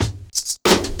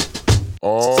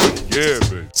Oh yeah,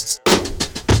 baby.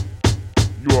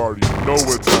 You already know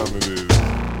what time it is.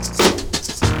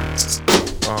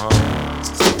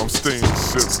 I'm staying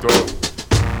sipped up.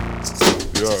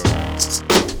 Yeah.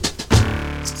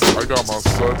 I got my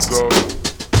suds up.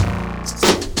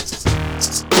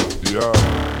 Yeah.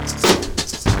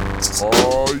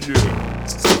 Oh yeah.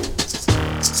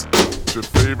 It's your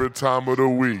favorite time of the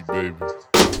week, baby.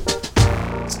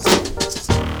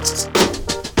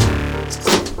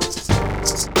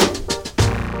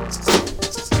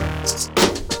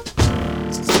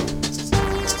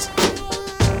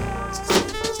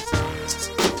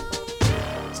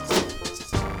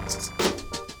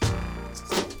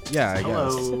 Yeah, I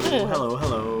Hello, guess.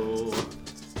 hello.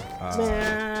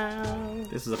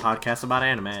 This is a podcast about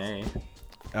anime.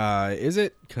 Is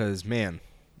it? Because, man.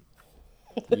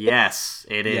 Yes,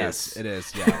 it is. Yes, it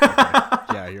is. Yeah,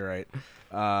 okay. Yeah, you're right.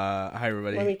 Hi,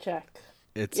 everybody. Let me check.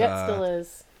 It's, It still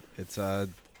is. It's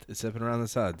Sipping Around the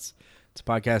Suds. It's a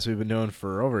podcast we've been doing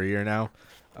for over a year now.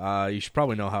 You should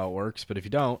probably know how it works, but if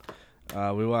you don't,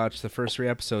 we watch the first 3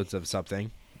 episodes of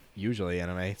something, usually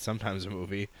anime, sometimes a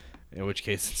movie, in which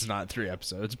case it's not 3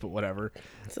 episodes, but whatever.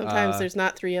 Sometimes there's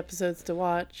not 3 episodes to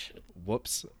watch.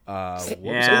 Whoops.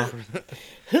 Yeah.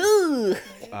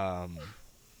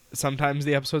 Sometimes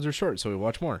the episodes are short, so we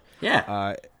watch more.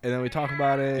 Yeah. And then we talk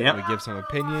about it, Yep. and we give some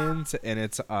opinions, and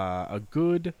it's a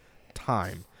good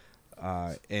time.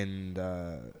 And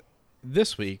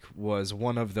this week was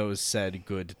one of those said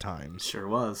good times. Sure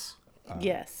was.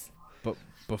 Yes. But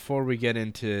before we get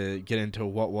into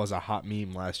what was a hot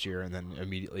meme last year and then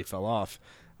immediately fell off,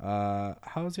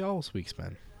 how's y'all's week's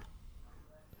been?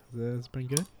 Has it been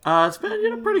good? It's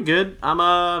been pretty good.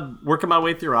 I'm working my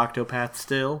way through Octopath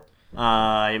still. Like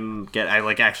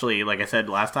I said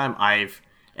last time,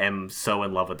 am so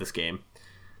in love with this game.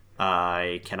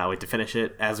 I cannot wait to finish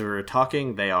it. As we were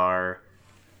talking, they are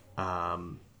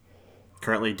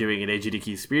currently doing an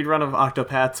AGDQ speedrun of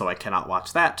Octopath, so I cannot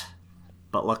watch that.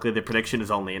 But luckily the prediction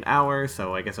is only an hour,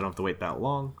 so I guess I don't have to wait that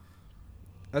long.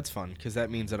 That's fun, because that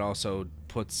means it also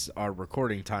puts our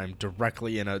recording time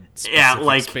directly in a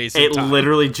specific space it of time.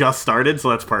 literally just started, so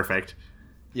that's perfect.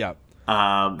 Yeah.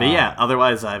 But yeah,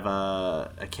 otherwise I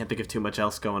can't think of too much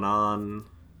else going on.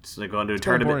 Just going to a tournament.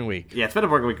 Been a boring week. Yeah, it's been a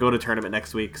boring week. Go to a tournament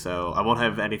next week, so I won't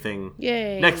have anything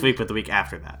Yay. next week, but the week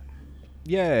after that.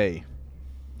 Yay.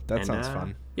 That And, sounds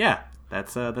fun. Yeah,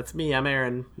 that's me. I'm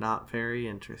Aaron. Not very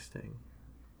interesting.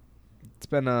 It's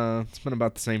been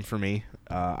about the same for me.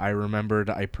 I remembered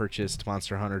I purchased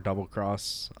Monster Hunter Double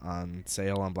Cross on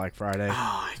sale on Black Friday. Oh,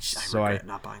 I regret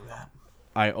not buying that.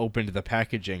 I opened the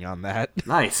packaging on that.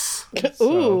 Nice.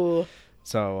 Ooh.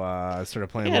 So I started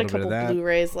I playing a had a little bit couple of that.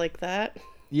 Blu-rays like that.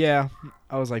 Yeah,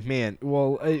 I was like, man.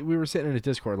 Well, we were sitting in a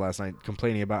Discord last night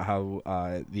complaining about how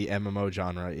the MMO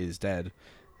genre is dead,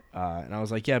 and I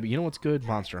was like, yeah, but you know what's good?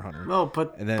 Monster Hunter. No,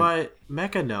 but And then- but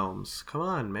Mecha Gnomes. Come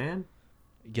on, man.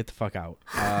 Get the fuck out.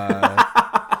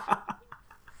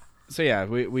 So yeah,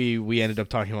 we ended up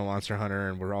talking about Monster Hunter,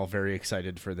 and we're all very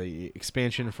excited for the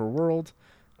expansion for World.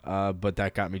 But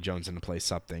that got me jonesing to play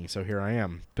something, so here I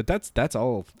am. But that's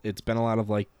all. It's been a lot of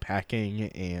like packing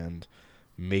and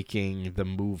making the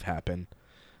move happen.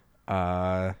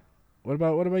 What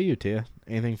about you, Tia?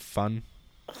 Anything fun?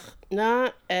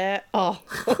 Not at all.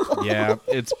 Yeah,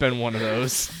 it's been one of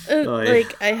those.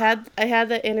 Like I had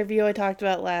that interview I talked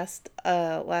about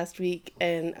last week,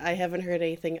 and I haven't heard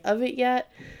anything of it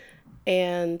yet.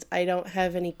 And I don't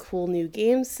have any cool new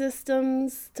game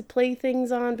systems to play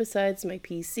things on besides my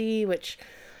PC, which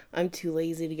I'm too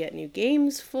lazy to get new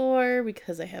games for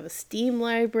because I have a Steam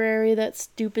library that's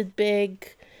stupid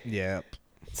big. Yep.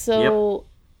 So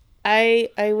I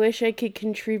wish I could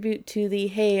contribute to the,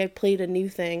 hey, I played a new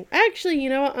thing. Actually, you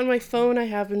know what? On my phone, I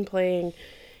have been playing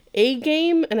a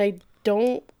game, and I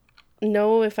don't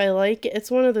know if I like it. It's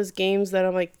one of those games that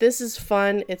I'm like, this is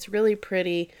fun. It's really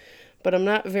pretty, but I'm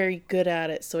not very good at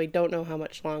it, so I don't know how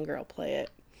much longer I'll play it.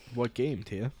 What game,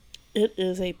 Tia? It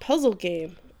is a puzzle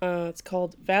game. It's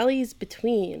called Valleys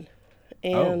Between,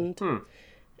 and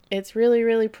it's really,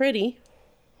 really pretty.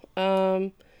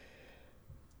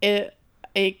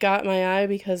 It got my eye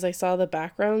because I saw the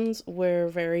backgrounds were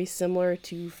very similar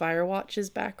to Firewatch's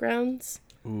backgrounds.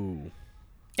 Ooh.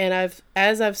 And I've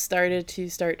started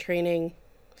training.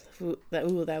 That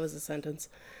was a sentence.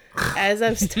 As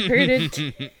I've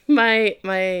started my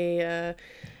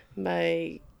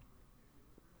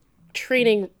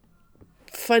training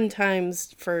fun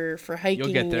times for hiking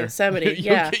You'll get in there. Yosemite.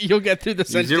 Yeah. You'll get through the Use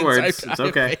sentence. your words. I It's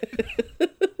okay.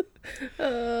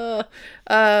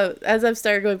 As I've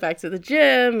started going back to the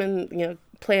gym and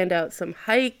planned out some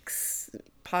hikes,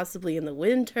 possibly in the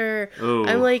winter. Ooh.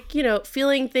 I'm like,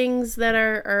 feeling things that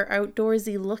are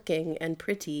outdoorsy looking and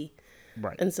pretty.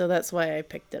 Right. And so that's why I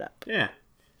picked it up. Yeah.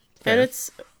 And it's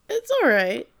all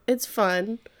right. It's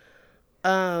fun.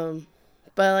 But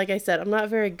like I said, I'm not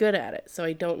very good at it, so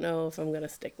I don't know if I'm going to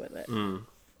stick with it.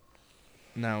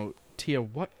 Now, Tia,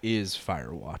 what is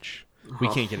Firewatch? We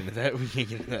can't get into that.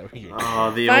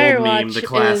 Oh, the Firewatch old meme, the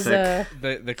classic.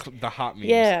 The hot memes.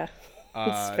 Yeah.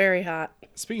 It's very hot.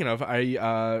 Speaking of,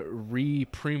 I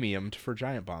re-premiumed for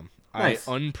Giant Bomb. Nice.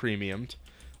 I unpremiumed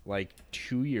like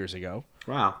 2 years ago.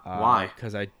 Wow. Why?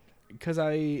 Because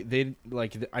I didn't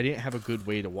have a good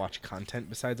way to watch content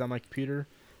besides on my computer,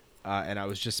 and I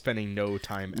was just spending no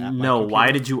time at my computer.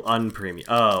 Why did you unpremium?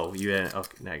 Oh, you didn't.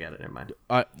 Okay, now I got it. Never mind.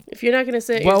 If you're not going to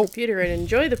sit at your computer and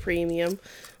enjoy the premium,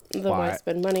 then why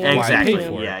spend money on Exactly. the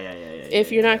premium? Yeah. If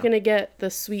you're not going to get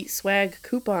the sweet swag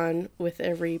coupon with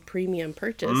every premium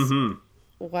purchase,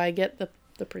 why get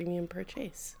the premium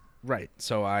purchase? Right.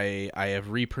 So I have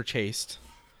repurchased,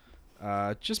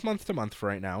 just month to month for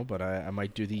right now, but I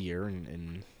might do the year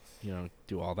and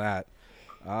do all that.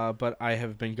 But I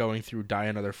have been going through Die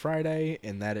Another Friday,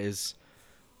 and that is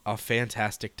a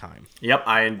fantastic time. Yep,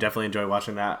 I definitely enjoy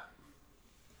watching that.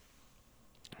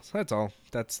 So that's all.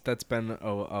 That's been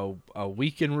a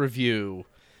week in review.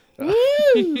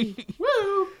 Woo!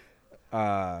 Woo!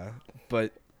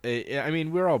 But I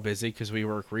mean, we're all busy because we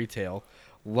work retail.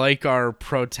 Like our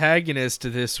protagonist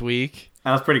this week.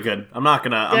 That was pretty good. I'm not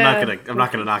gonna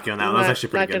knock you on that one. That was actually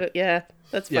pretty good. Yeah,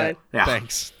 that's fine. Yeah.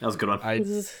 Thanks. That was a good one.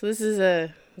 This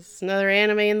is another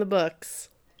anime in the books.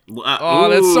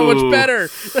 That's so much better.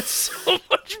 That's so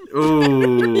much better.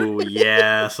 Ooh,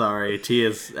 yeah. Sorry,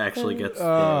 Tia's actually gets.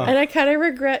 And I kind of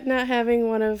regret not having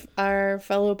one of our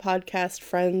fellow podcast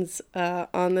friends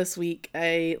on this week.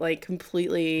 I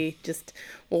completely just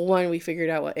we figured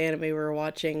out what anime we were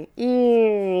watching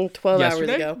 12 hours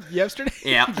ago. Yesterday.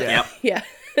 Yep.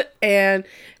 Yeah,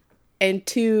 and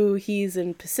two, he's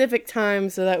in Pacific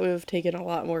time, so that would have taken a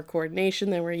lot more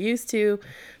coordination than we're used to.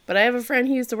 But I have a friend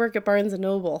who used to work at Barnes &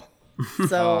 Noble.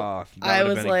 So I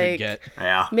was like,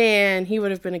 Yeah. man, he would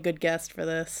have been a good guest for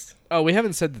this. Oh, we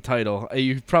haven't said the title.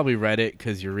 You probably read it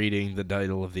because you're reading the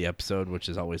title of the episode, which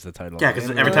is always the title. Yeah,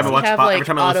 because every time I listen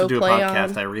to a autoplay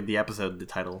podcast, on. I read the episode, the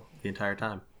title, the entire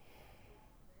time.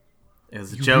 It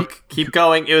was a joke. Keep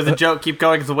going. It was a joke. Keep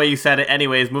going. It's the way you said it.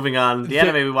 Anyways, moving on. The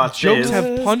anime we watched jokes is... have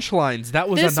punchlines. That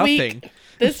was a nothing.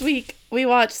 This week, we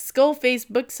watched Skullface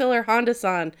Bookseller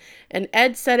Honda-san, and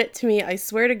Ed said it to me, I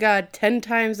swear to God, 10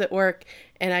 times at work,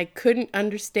 and I couldn't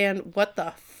understand what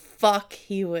the fuck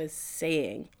he was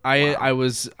saying. I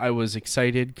was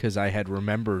excited because I had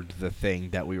remembered the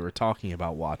thing that we were talking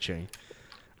about watching.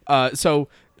 So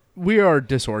we are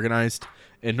disorganized,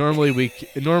 and normally we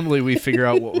figure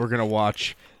out what we're gonna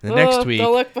watch the next week.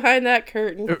 Don't look behind that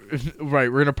curtain.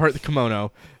 Right, we're gonna part the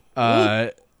kimono.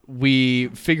 We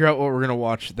figure out what we're gonna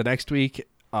watch the next week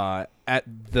at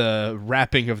the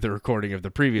wrapping of the recording of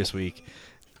the previous week.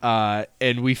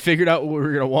 And we figured out what we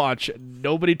were gonna watch.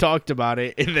 Nobody talked about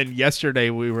it, and then yesterday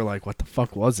we were like, "What the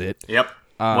fuck was it?" Yep.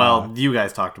 Well, you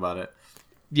guys talked about it.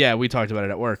 Yeah, we talked about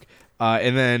it at work.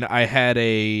 And then I had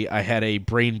a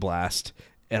brain blast,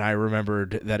 and I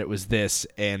remembered that it was this,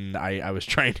 and I was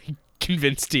trying to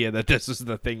convince Tia that this was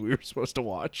the thing we were supposed to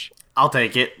watch. I'll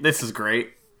take it. This is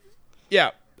great.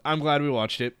 Yeah, I'm glad we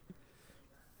watched it.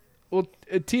 Well,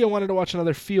 Tia wanted to watch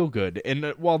another feel good, and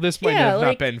while this might have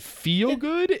not been feel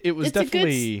good, it was definitely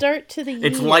a good start to the year.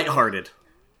 It's lighthearted.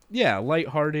 Yeah,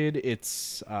 lighthearted.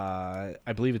 It's I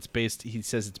believe it's based. He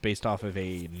says it's based off of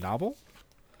a novel,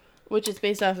 which is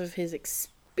based off of his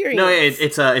experience. No,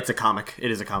 it's a comic. It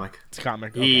is a comic. It's a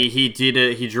comic. Okay. He did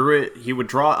it. He drew it. He would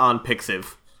draw it on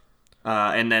Pixiv,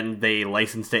 and then they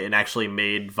licensed it and actually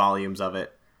made volumes of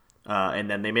it, and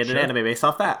then they made an anime based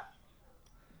off that.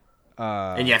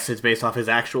 And yes, it's based off his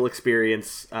actual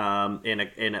experience in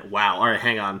a wow. All right,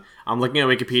 hang on. I'm looking at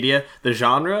Wikipedia. The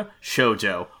genre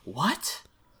shoujo. What?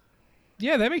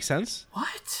 Yeah, that makes sense.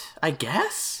 What? I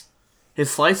guess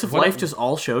his slice of life just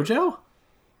all shoujo.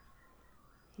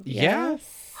 Yeah.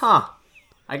 Huh.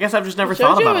 I guess I've just never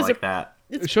thought about it like that.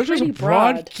 Shoujo's a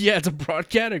broad. Yeah, it's a broad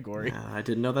category. I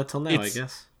didn't know that till now. I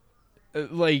guess.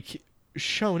 Like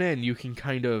shonen, you can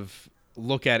kind of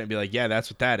look at it and be like, yeah,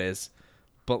 that's what that is.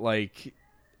 But like,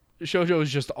 shoujo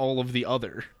is just all of the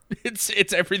other.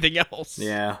 It's everything else.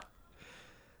 Yeah.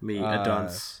 Me a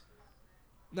dunce.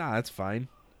 Nah, that's fine.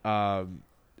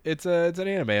 It's an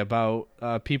anime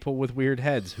about people with weird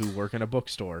heads who work in a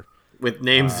bookstore with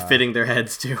names fitting their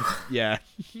heads too. Yeah,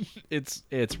 it's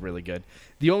really good.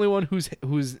 The only one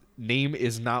whose name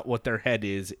is not what their head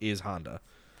is Honda.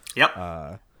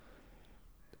 Yep.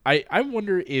 I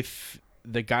wonder if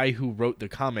the guy who wrote the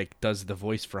comic does the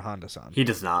voice for Honda-san. He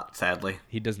does not, sadly.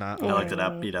 He does not. I looked it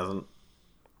up. He doesn't.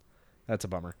 That's a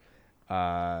bummer.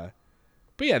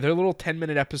 But yeah, they're little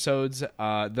 10-minute episodes.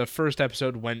 The first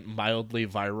episode went mildly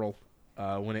viral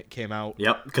when it came out.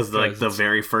 Yep, because like the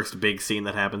very first big scene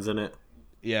that happens in it.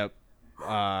 Yep.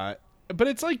 But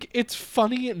it's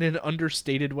funny in an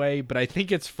understated way, but I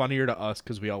think it's funnier to us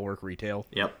because we all work retail.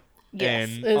 Yep. Yes,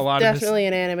 And it's a lot definitely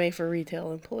an anime for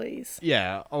retail employees.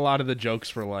 Yeah, a lot of the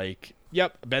jokes were like,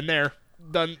 "Yep, been there,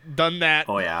 done that."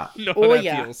 Oh yeah. Know how that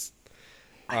yeah. feels.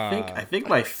 I think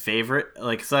my favorite,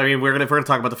 like, so I mean, we're gonna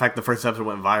talk about the fact the first episode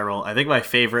went viral. I think my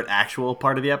favorite actual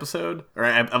part of the episode, or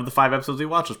of the 5 episodes we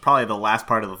watched, was probably the last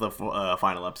part of the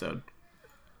final episode.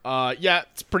 Yeah,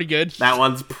 it's pretty good. That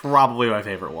one's probably my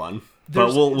favorite one, but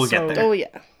we'll get there. Oh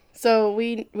yeah. So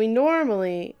we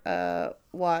normally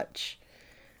watch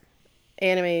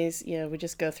animes. We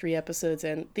just go 3 episodes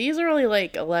in. These are only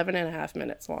like 11 and a half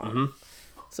minutes long. Mm-hmm.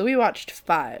 So we watched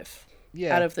 5.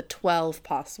 Yeah. Out of the 12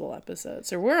 possible episodes.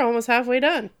 So we're almost halfway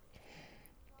done.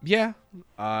 Yeah,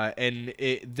 and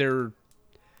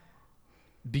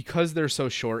because they're so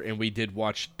short, and we did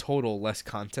watch total less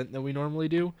content than we normally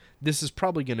do. This is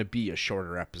probably going to be a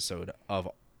shorter episode of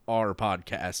our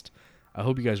podcast. I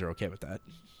hope you guys are okay with that.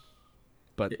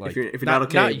 But like, if you're not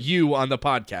okay, not you on the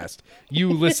podcast, you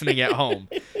listening at home.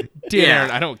 Dan, Yeah.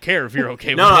 Aaron, I don't care if you're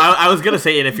okay No, with it. I was gonna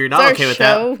say, and if you're not our okay with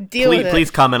show. that, Deal with it. please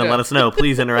comment and let us know.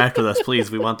 Please interact with us. Please,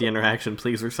 we want the interaction.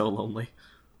 Please, we're so lonely.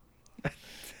 Are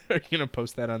you gonna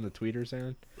post that on the tweeters,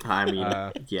 Aaron? I mean,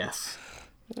 yes,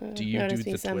 Do you Notice do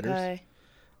me, the twitters? senpai.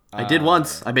 I did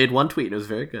once. I made one tweet. It was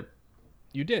very good.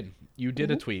 You did. You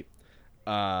did a tweet.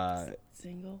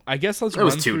 Single. I guess let's It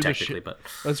was run 2 through technically, the but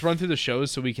let's run through the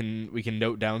shows so we can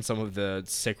note down some of the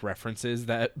sick references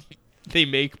that they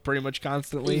make pretty much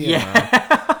constantly.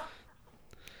 yeah.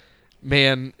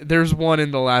 Man, there's one in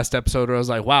the last episode where I was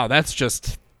like, wow, that's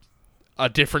just a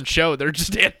different show. They're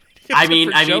just animating a I mean,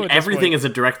 different show at this everything point. is a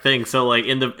direct thing. So, like,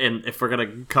 if we're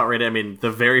gonna cut right in, I mean,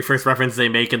 the very first reference they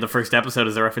make in the first episode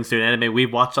is a reference to an anime we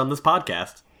watched on this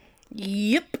podcast.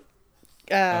 Yep.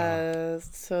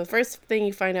 So the first thing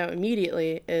you find out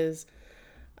immediately is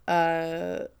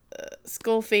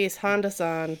Skullface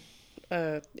Honda-san.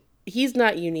 He's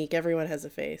not unique. Everyone has a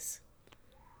face.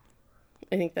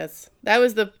 I think that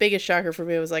was the biggest shocker for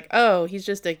me. It was like, oh, he's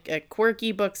just a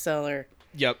quirky bookseller.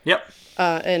 Yep.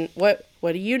 And what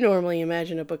do you normally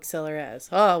imagine a bookseller as?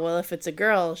 Oh, well, if it's a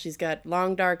girl, she's got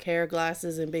long dark hair,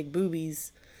 glasses, and big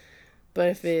boobies. But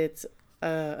if it's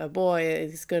a boy,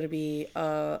 it's going to be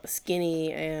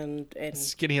skinny and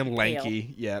Skinny and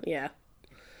lanky. Yep. yeah.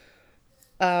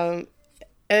 And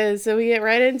so we get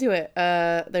right into it.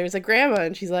 There's a grandma,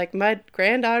 and she's like, my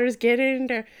granddaughter's getting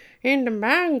into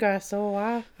manga, so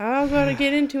I'm going to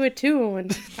get into it too,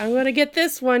 and I'm going to get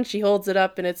this one. She holds it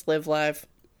up, and it's Live Live.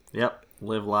 Yep.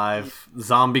 Live Live.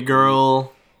 Zombie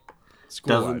Girl.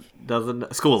 School Life.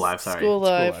 School Live, sorry. School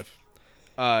Live. School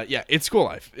Life. Yeah, it's School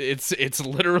Life. It's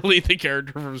literally the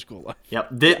character from School Life. Yep.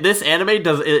 This anime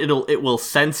does it will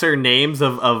censor names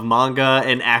of manga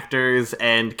and actors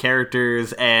and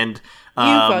characters and You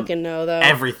fucking know, though.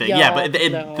 everything. Y'all Yeah, but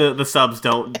know. the subs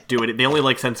don't do it. They only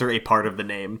like censor a part of the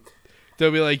name.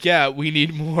 They'll be like, yeah, we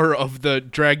need more of the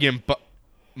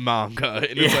manga.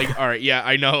 And it's Yeah. like, all right, yeah,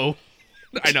 I know.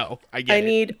 I get I it.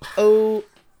 need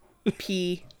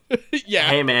O.P. yeah.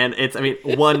 Hey man,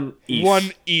 one east.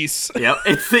 One East. Yep,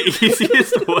 it's the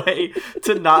easiest way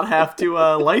to not have to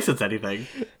license anything.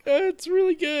 It's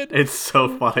really good. It's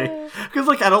so funny because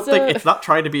like I don't So- think it's not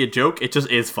trying to be a joke. It just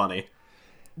is funny.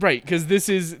 Right, because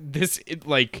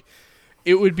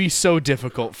it would be so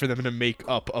difficult for them to make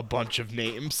up a bunch of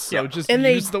names. So Yep. just And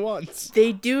they- use the ones.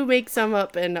 They do make some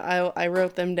up, and I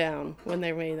wrote them down when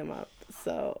they made them up,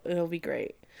 so it'll be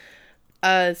great.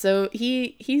 So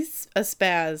he's a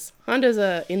spaz. Honda's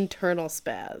a internal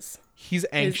spaz. He's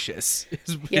anxious.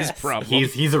 His Yes. problem.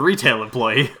 He's a retail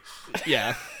employee.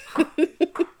 yeah.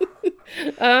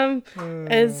 And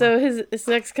so his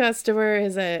next customer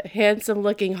is a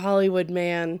handsome-looking Hollywood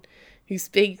man who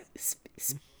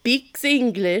speaks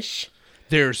English.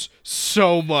 There's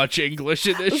so much English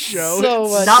in this show. So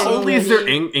much Not only is there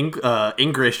English.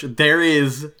 English, there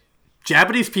is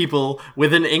Japanese people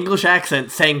with an English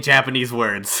accent saying Japanese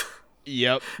words.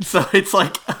 Yep. So it's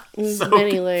like so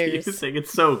many layers. confusing.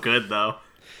 It's so good though.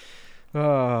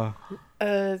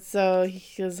 So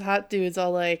his hot dude's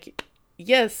all like,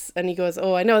 yes, and he goes,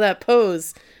 oh, I know that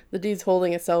pose. The dude's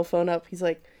holding a cell phone up. He's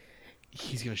like,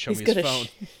 He's gonna show he's me his gonna phone.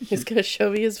 he's gonna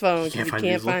show me his phone because Can't he find what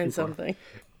can't he's looking find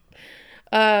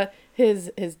for.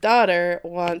 something. His daughter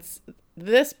wants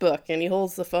this book, and he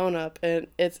holds the phone up, and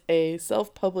it's a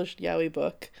self-published yaoi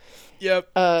book. Yep.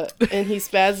 And he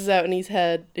spazzes out in his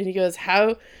head, and he goes,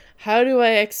 how do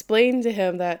I explain to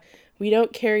him that we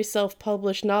don't carry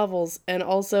self-published novels, and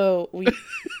also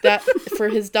that for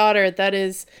his daughter that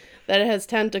it has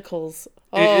tentacles.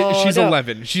 She's no.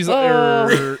 11. She's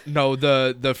Oh. no,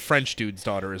 the French dude's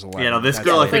daughter is 11. Yeah, no, this That's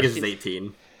girl I it. think is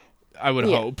 18. I would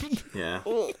Yeah. hope. Yeah.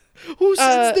 Who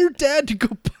sends their dad to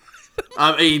go?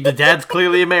 The dad's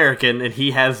clearly American, and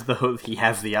he has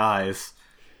the eyes.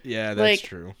 Yeah, that's Like,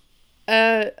 true.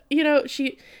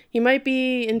 He might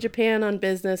be in Japan on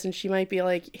business, and she might be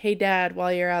like, "Hey, Dad,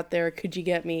 while you're out there, could you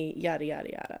get me yada yada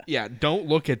yada? Yeah, don't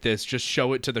look at this. Just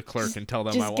show it to the clerk and tell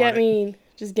them I Just want get it.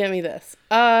 me this."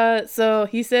 So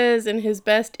he says in his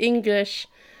best English,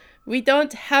 "We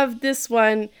don't have this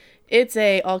one. It's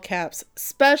a all caps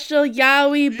special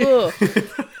yaoi book."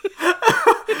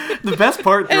 The best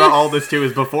part throughout all this, too,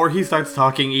 is before he starts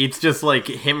talking, it's just, like,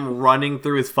 him running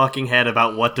through his fucking head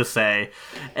about what to say.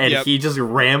 And Yep. he just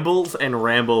rambles, and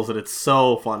it's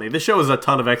so funny. This show has a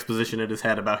ton of exposition in his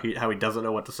head about how he doesn't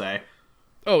know what to say.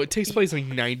 Oh, it takes place like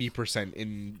 90%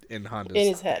 in Honda's In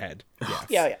his head.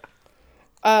 Yeah.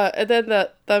 Yeah. And then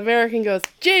the American goes,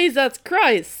 "Jesus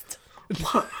Christ!"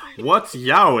 What's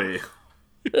yaoi?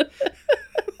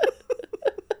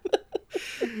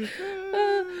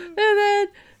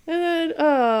 And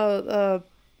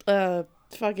then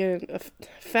fucking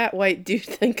fat white dude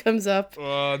thing comes up The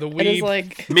and is weeb.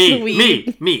 like,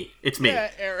 Me. It's me.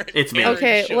 Yeah, Aaron. It's me. Aaron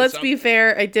Okay, shows let's up. be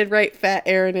fair. I did write Fat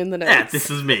Aaron in the notes. Yeah, this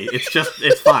is me. It's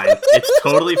fine. It's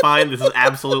totally fine. This is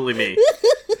absolutely me.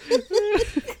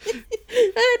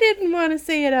 I didn't want to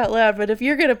say it out loud, but if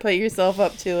you're gonna put yourself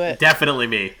up to it, Definitely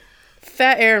me.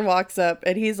 Fat Aaron walks up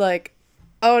and he's like,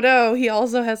 "Oh no, he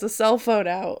also has a cell phone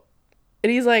out."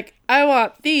 And he's like, "I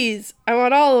want these. I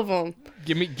want all of them."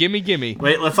 Gimme.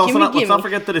 Wait, let's not Gimme.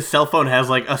 forget that his cell phone has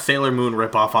like a Sailor Moon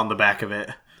ripoff on the back of it.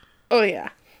 Oh yeah,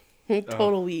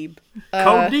 total weeb.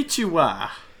 Konnichiwa.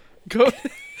 Go.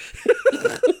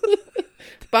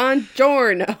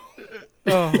 Buongiorno.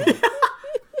 Oh.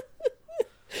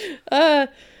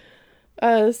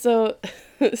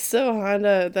 So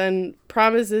Honda then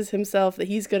promises himself that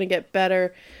he's gonna get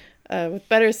better, with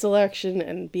better selection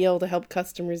and be able to help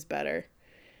customers better.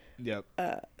 Yep.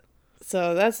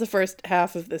 So that's the first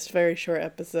half of this very short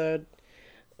episode.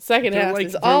 Second half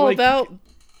is they're all like- about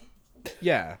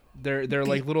Yeah, they're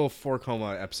like little 4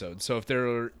 episodes. So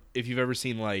if you've ever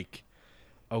seen like,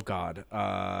 oh god,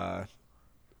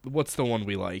 what's the one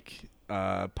we like?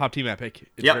 Pop Team Epic.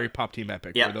 It's Yep. very Pop Team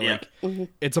Epic. Yep, where they're yep. like,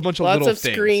 it's a bunch of lots little of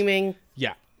things. screaming.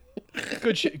 Yeah.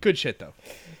 Good shit though.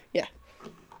 Yeah.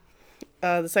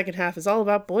 The second half is all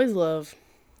about boys' love.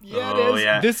 Yeah, Oh, it is.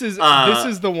 yeah. This is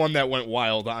the one that went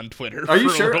wild on Twitter. Are you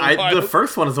for a sure? little while. The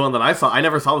first one is the one that I saw. I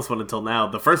never saw this one until now.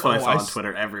 The first one I Oh, saw I on s-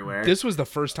 Twitter everywhere. This was the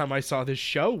first time I saw this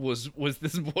show. Was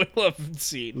this boy love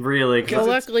scene? Really? Well, 'Cause it's-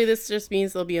 luckily, this just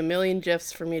means there'll be a million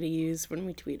GIFs for me to use when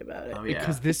we tweet about it. oh, yeah.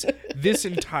 Because this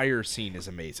entire scene is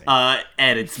amazing. Ed,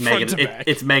 it's Front Megan. to back.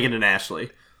 It's Megan and Ashley.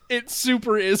 It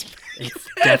super is. It's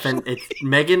definitely. It's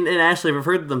Megan and Ashley have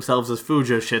referred to themselves as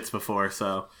Fujo shits before,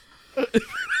 so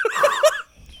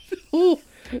Ooh.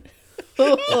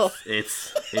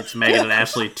 it's Megan and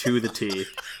Ashley to the T.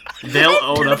 They'll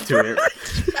own up to it.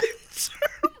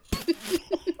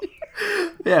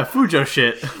 Yeah, Fujo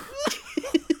shit.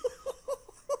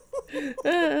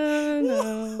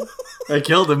 No. I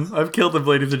killed him. I've killed him,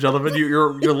 ladies and gentlemen.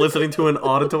 You're listening to an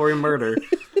auditory murder.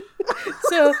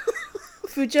 So,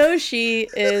 Fujoshi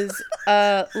is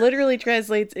literally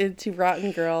translates into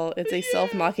rotten girl. It's a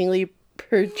self-mockingly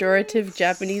pejorative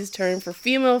Japanese term for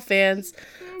female fans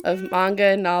of manga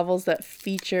and novels that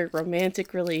feature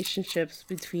romantic relationships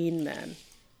between men.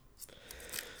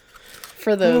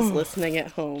 For those listening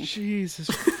at home. Jesus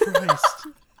Christ.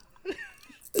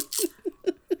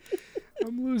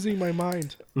 I'm losing my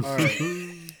mind. All right.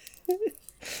 The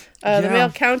Yeah. male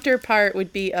counterpart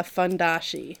would be a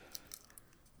fundashi.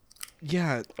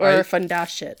 Yeah. Or a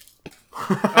fundashit.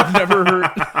 I've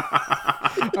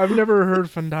never heard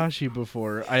Fundashi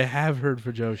before. I have heard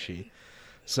Fujoshi.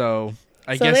 So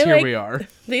I So guess they here like- we are.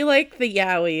 They like the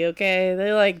yaoi, okay?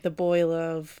 They like the boy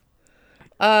love.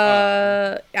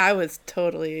 I was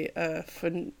totally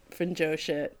Funjo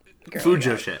shit. growing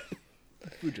Fujo up. shit.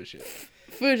 Fujoshi.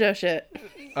 Fujo shit.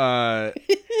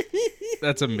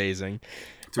 That's amazing.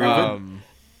 It's real good.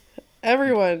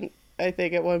 Everyone, I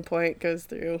think, at one point goes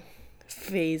through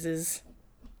phases.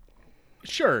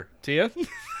 Sure, Tia.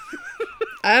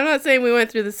 I'm not saying we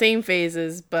went through the same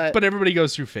phases, but But everybody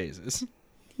goes through phases.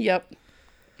 yep.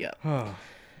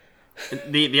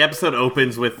 The episode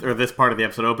opens with, or this part of the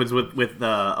episode opens with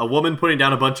a woman putting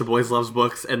down a bunch of Boys Loves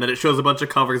books, and then it shows a bunch of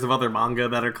covers of other manga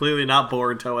that are clearly not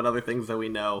Boruto and other things that we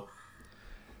know.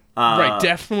 Right,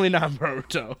 definitely not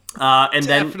Boruto. And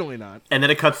Definitely not. And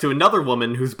then it cuts to another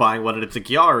woman who's buying one, and it's a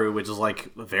Gyaru, which is like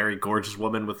a very gorgeous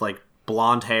woman with like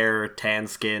blonde hair, tan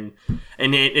skin,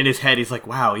 and in his head he's like,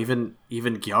 "Wow, even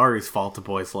Gyarus fall to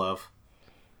boys' love."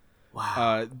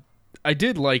 Wow. I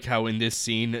did like how in this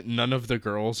scene, none of the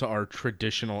girls are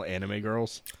traditional anime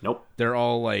girls. Nope. They're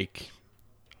all like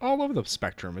all over the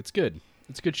spectrum. It's good.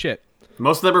 It's good shit.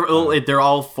 Most of them are they're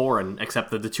all foreign, except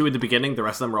the two in the beginning. The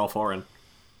rest of them are all foreign.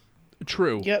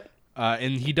 True. Yep.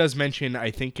 And he does mention,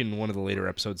 I think, in one of the later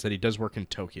episodes that he does work in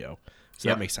Tokyo. So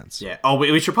Yep. that makes sense. Yeah. Oh,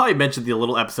 we should probably mention the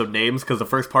little episode names, because the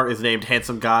first part is named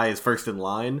 "Handsome Guy is First in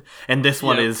Line," and this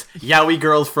one Yep. is "Yaoi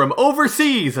Girls from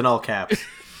Overseas" in all caps.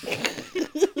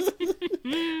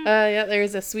 Yeah,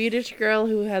 there's a Swedish girl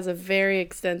who has a very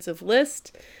extensive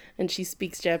list, and she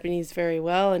speaks Japanese very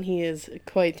well, and he is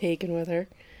quite taken with her.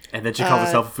 And then she calls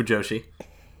herself a Fujoshi.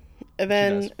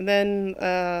 And then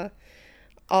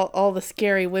all the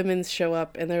scary women show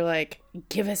up, and they're like,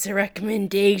 "Give us a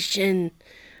recommendation."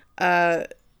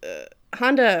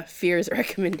 Honda fears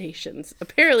recommendations.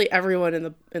 Apparently, everyone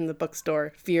in the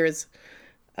bookstore fears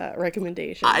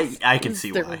recommendations. I can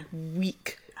see They're why.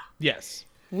 weak. Yes.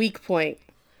 Weak point.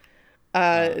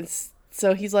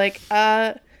 So he's like,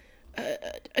 try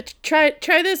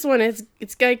this one.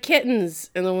 It's got kittens,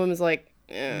 and the woman's like,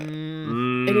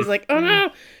 and he's like, oh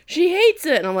no, she hates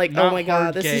it, and I'm like, Not oh my god,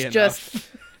 hard this gay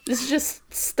is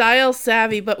just style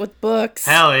savvy, but with books.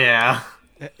 Hell yeah.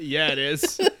 Yeah, it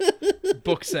is.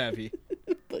 Book savvy.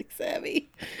 Book savvy.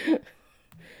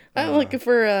 I'm looking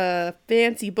for a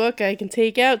fancy book I can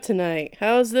take out tonight.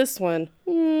 How's this one?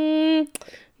 No.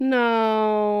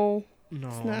 No,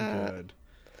 not. I'm good.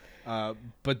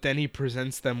 But then he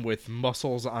presents them with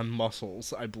Muscles on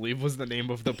Muscles, I believe was the name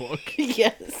of the book.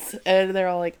 Yes. And they're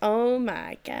all like, oh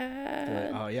my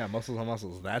god. Oh, yeah, Muscles on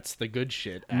Muscles. That's the good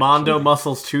shit. Mondo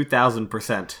Muscles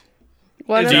 2000%.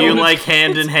 One Do of you them- like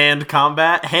hand-in-hand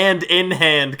combat?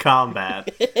 Hand-in-hand combat.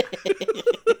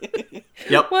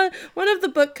 Yep. One of the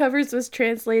book covers was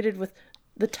translated with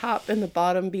the top and the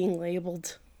bottom being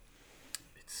labeled.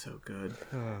 It's so good.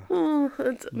 Oh,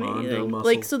 that's Mondo amazing. muscles.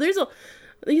 Like, so there's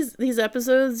these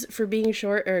episodes, for being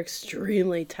short, are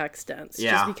extremely text dense.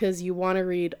 Yeah. Just because you want to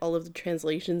read all of the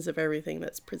translations of everything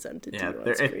that's presented Yeah, to you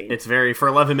on screen. it's very, for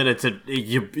 11 minutes,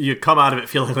 you come out of it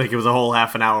feeling like it was a whole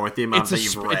half an hour with the amount It's a, that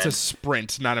you've read. it's a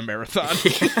sprint, not a marathon.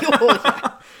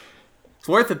 It's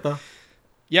worth it, though.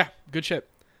 Yeah, good shit.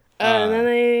 And then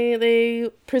they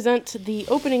present the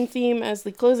opening theme as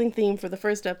the closing theme for the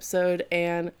first episode,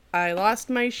 and I lost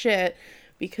my shit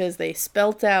because they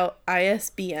spelt out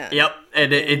ISBN Yep,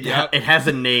 and it has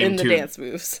a name, in the too. dance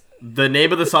moves. The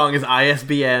name of the song is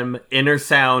ISBM, Inner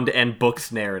Sound, and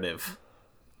Books Narrative.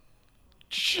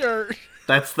 Sure.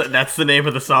 That's the name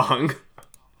of the song.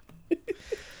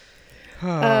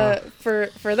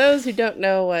 For those who don't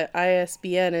know what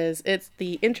ISBN is, it's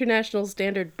the International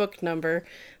Standard Book Number.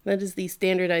 That is the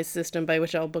standardized system by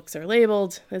which all books are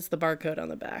labeled. It's the barcode on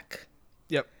the back.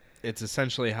 Yep. It's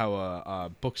essentially how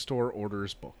a bookstore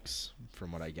orders books,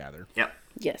 from what I gather. Yep.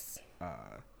 Yes.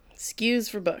 SKUs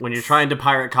for books. When you're trying to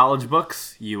pirate college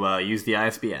books, you use the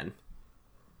ISBN.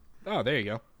 Oh, there you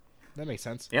go. That makes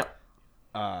sense. Yep.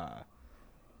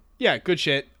 Yeah, good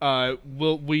shit.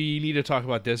 We need to talk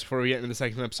about this before we get into the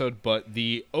second episode, but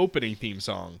the opening theme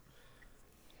song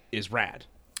is rad.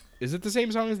 Is it the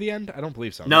same song as the end? I don't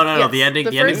believe so. No. Yes. The ending. The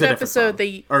The ending's first a different episode, song.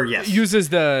 they Or yes. It uses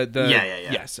the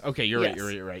Yeah. Yes. Okay, you're right.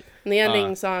 Yes. You're right. And the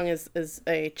ending song is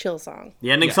a chill song.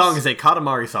 The ending Yes. song is a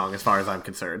Katamari song, as far as I'm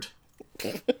concerned.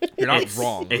 You're not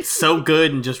wrong. It's so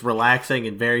good and just relaxing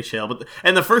and very chill.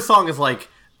 And the first song is like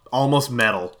almost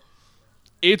metal.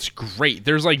 It's great.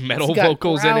 There's like metal It's got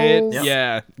vocals in growls. it. Yep.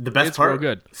 Yeah. The best it's part, real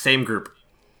good. same group.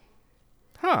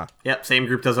 Huh. Yep, same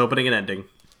group does opening and ending.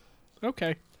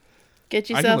 Okay. Get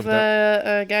can yourself live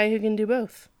a guy who can do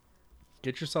both.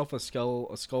 Get yourself a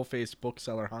skull-faced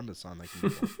bookseller Honda song that can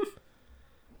do both.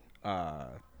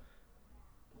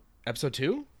 Episode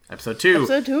 2? Episode 2.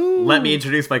 Episode 2. Let me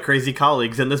introduce my crazy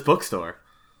colleagues in this bookstore.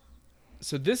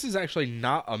 So this is actually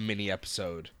not a mini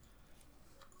episode.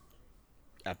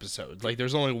 Like,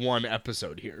 there's only one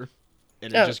episode here.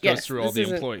 And it just goes yes, through all this the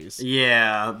isn't- employees.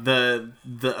 Yeah, the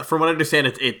from what I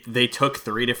understand, they took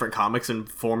 3 different comics and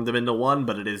formed them into one,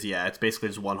 but it's basically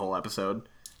just one whole episode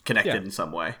connected Yeah. in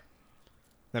some way.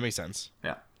 That makes sense.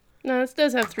 Yeah. No, this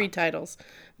does have 3 titles.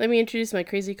 Let me introduce my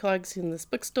crazy colleagues in this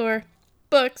bookstore.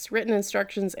 Books, written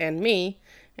instructions, and me.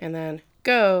 And then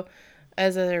go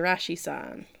as a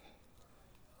Rashi-san.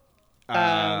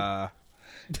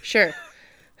 Sure.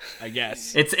 I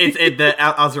guess. The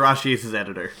Azarashi is his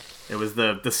editor. It was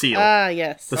the seal.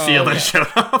 Yes. The seal that yeah. showed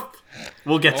up.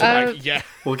 We'll get to that. Yeah.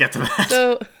 We'll get to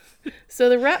that. So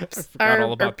the reps all are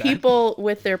about that. people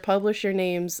with their publisher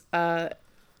names as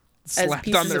Slapped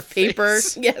pieces on their of paper.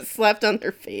 face. Yes, slapped on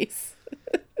their face.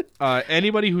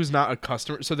 Anybody who's not a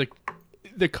customer, so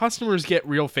the customers get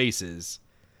real faces.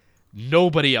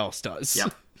 Nobody else does.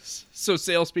 Yep. So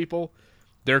salespeople,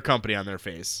 their company on their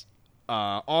face.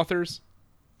 Authors,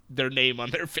 their name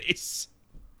on their face.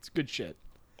 It's good shit.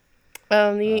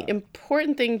 The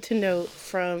important thing to note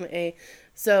from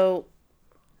so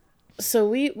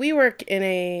we work in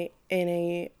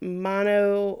a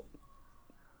mono.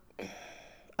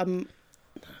 I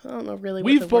don't know really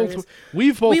what the word is.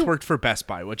 We've both worked for Best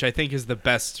Buy, which I think is the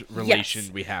best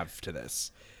relation we have to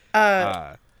this.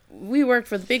 We work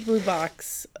for the Big Blue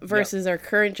Box versus our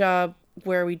current job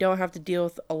where we don't have to deal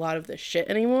with a lot of this shit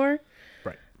anymore.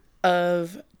 Right.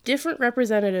 Of different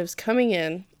representatives coming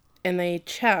in and they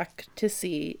check to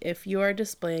see if you are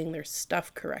displaying their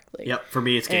stuff correctly. Yep. For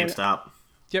me, it's GameStop.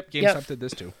 Yep, GameStop did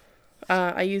this too.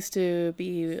 I used to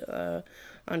be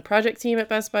on project team at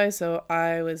Best Buy, so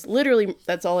I was literally,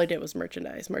 that's all I did was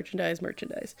merchandise.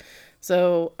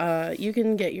 So you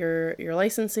can get your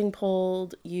licensing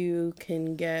pulled, you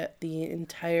can get the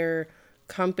entire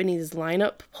company's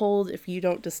lineup pulled if you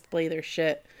don't display their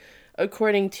shit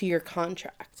according to your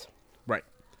contract. Right.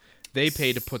 They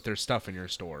pay to put their stuff in your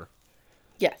store,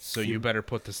 Yes. so you better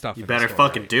put the stuff in You the better store,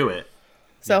 fucking right? do it.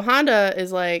 So Honda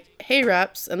is like, hey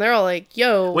reps, and they're all like,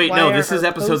 yo, Wait, why no, aren't this is our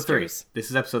episode posters? 3. This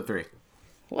is episode 3.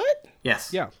 What?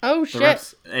 Yes. Yeah. Oh The shit.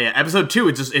 reps, yeah, episode 2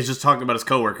 is just talking about his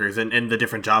coworkers and the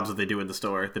different jobs that they do in the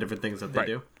store, the different things that they Right.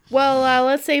 do. Well,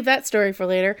 let's save that story for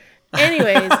later.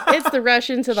 Anyways, it's the rush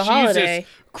into the holiday.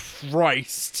 Jesus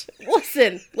Christ.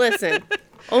 Listen.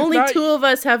 Only Not- 2 of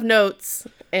us have notes,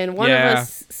 and one Yeah. of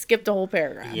us skipped a whole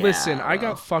paragraph. Yeah, Listen, I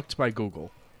well, got fucked by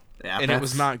Google, yeah, and it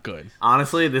was not good.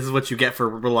 Honestly, this is what you get for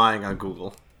relying on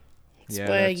Google. That's Yeah,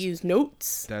 why I that's- use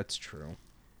notes. That's true.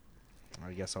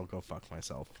 I guess I'll go fuck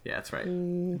myself. Yeah, that's right.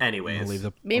 I'm Anyways, gonna leave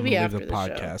the, Maybe I'm gonna leave after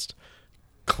the the show. podcast.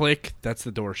 Click. That's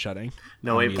the door shutting.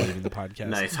 No, I'm wait. leaving the podcast.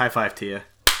 nice. High five to you.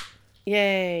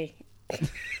 Yay.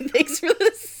 Thanks for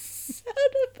the sound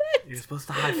effect. You're supposed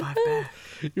to high five back.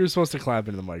 You're supposed to clap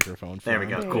into the microphone. There we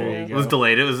Fine. go. There Cool. you It go. was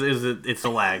delayed. It's the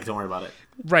lag. Don't worry about it.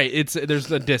 Right. There's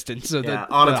the distance. So Yeah,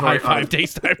 the auditory- high five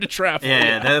takes time to travel.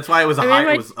 Yeah, that's why it was a mean, high.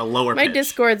 my- It was a lower My pitch.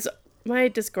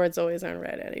 Discord's always on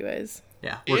red anyways.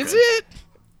 Yeah. we're Is good.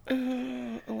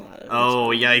 it? A lot of Oh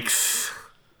yikes!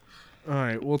 All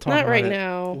right. We'll talk Not about right it.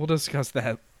 now. We'll discuss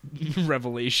that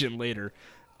revelation later.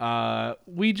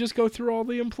 We just go through all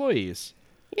the employees.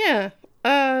 Yeah.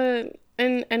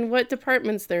 And what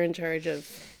departments they're in charge of.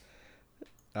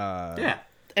 Yeah.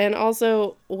 And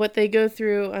also what they go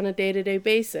through on a day-to-day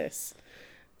basis.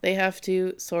 They have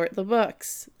to sort the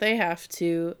books. They have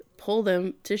to pull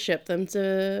them to ship them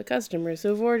to customers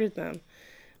who've ordered them.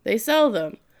 They sell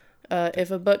them.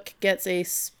 If a book gets a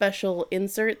special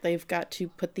insert, they've got to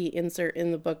put the insert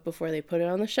in the book before they put it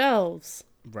on the shelves.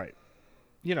 Right.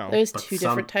 You know. There's But two some-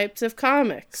 different types of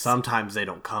comics. Sometimes they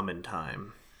don't come in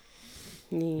time.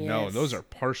 No, Yes. those are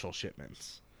partial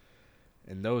shipments,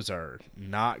 and those are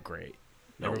not great.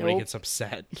 Everybody Nope. gets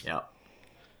upset. Yep.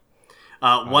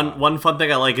 One fun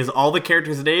thing I like is all the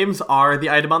characters' names are the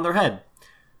item on their head.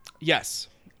 Yes,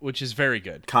 which is very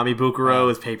good. Kamibukuro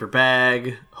is paper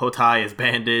bag, Hotai is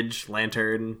bandage,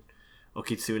 lantern,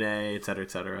 Okitsune, etc.,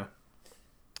 etc.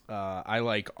 I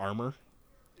like armor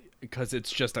because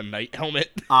it's just a knight helmet.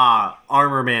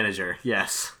 Armor manager,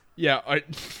 yes. Yeah.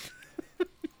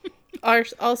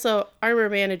 Also, armor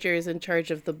manager is in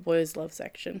charge of the boys' love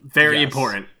section. Very Yes.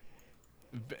 important.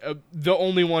 The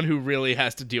only one who really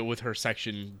has to deal with her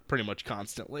section pretty much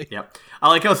constantly. Yep. I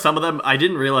like how some of them, I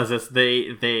didn't realize this,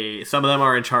 some of them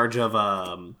are in charge of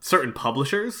certain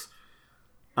publishers.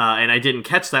 And I didn't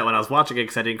catch that when I was watching it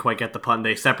because I didn't quite get the pun.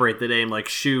 They separate the name, like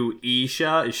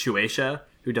Shueisha is Shueisha,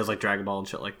 who does like Dragon Ball and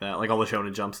shit like that, like all the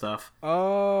Shonen Jump stuff.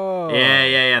 Oh.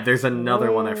 Yeah. There's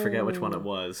another one, I forget which one it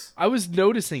was. I was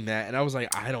noticing that, and I was like,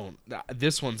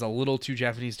 this one's a little too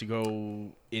Japanese to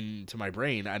go into my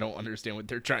brain. I don't understand what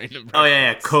they're trying to. Oh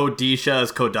yeah. Kodisha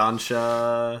is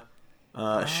Kodansha.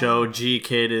 Shoji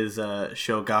Kid is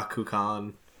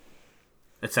Shogakukan,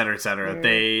 etc., etc.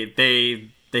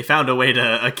 They found a way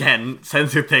to again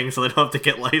censor things so they don't have to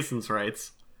get license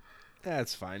rights.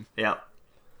 That's fine. Yep.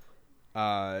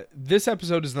 This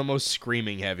episode is the most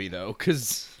screaming heavy though,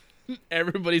 because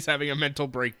everybody's having a mental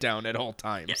breakdown at all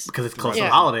times. Because it's close to Yeah.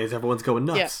 the holidays, everyone's going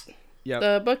nuts. Yep.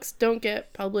 The books don't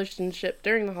get published and shipped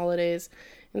during the holidays.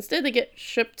 Instead, they get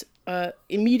shipped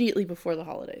immediately before the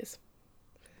holidays.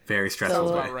 Very stressful.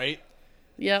 So, day. All right.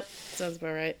 Yep, sounds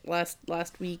about right.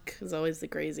 Last week is always the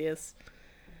craziest.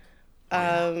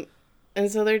 And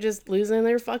so they're just losing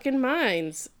their fucking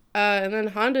minds. And then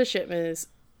Honda shipment is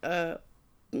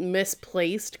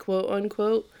misplaced, quote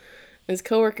unquote. His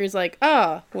coworker's like,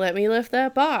 let me lift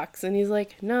that box. And he's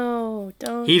like, no,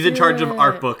 don't. He's in do charge of it."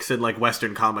 art books and like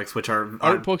Western comics, which are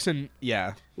Art books and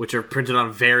which are printed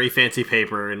on very fancy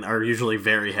paper and are usually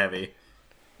very heavy.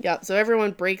 Yeah, so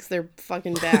everyone breaks their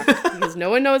fucking back because no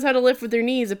one knows how to lift with their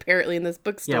knees, apparently, in this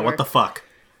bookstore. Yeah, what the fuck?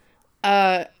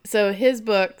 So his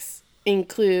books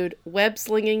include Web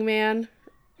Slinging Man,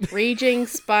 Raging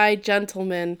Spy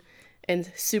Gentleman,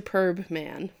 and Superb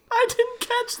Man. I didn't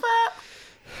catch that.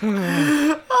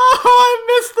 Oh,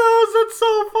 I missed those. That's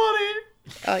so funny.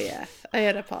 Oh yeah, I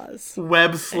had to pause.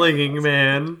 Web slinging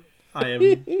man. I am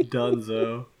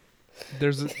donezo.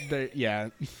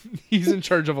 he's in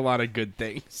charge of a lot of good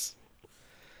things.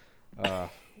 And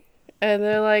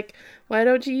they're like, why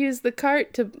don't you use the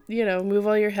cart to, move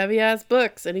all your heavy ass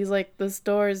books? And he's like, the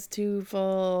store is too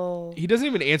full. He doesn't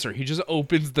even answer. He just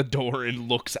opens the door and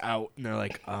looks out, and they're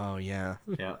like, "Oh yeah."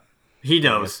 Yeah. He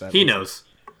knows. He knows.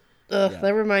 Ugh,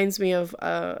 that reminds me of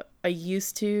I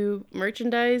used to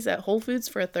merchandise at Whole Foods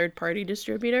for a third-party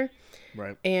distributor.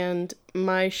 Right. And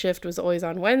my shift was always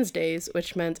on Wednesdays,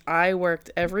 which meant I worked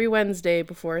every Wednesday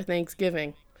before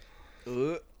Thanksgiving.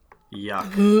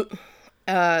 Yuck.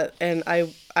 And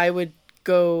I would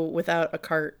go without a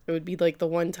cart. It would be like the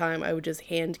one time I would just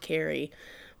hand carry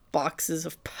boxes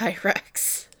of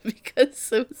Pyrex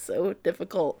because it was so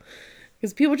difficult.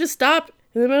 Because people just stop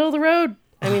in the middle of the road,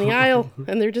 the aisle,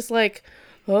 and they're just like,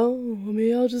 oh,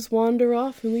 maybe I'll just wander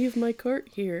off and leave my cart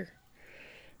here.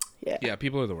 Yeah,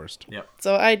 people are the worst. Yep.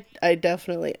 So I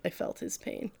definitely felt his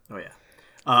pain. Oh, yeah.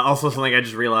 Also, something I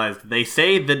just realized, they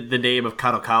say the name of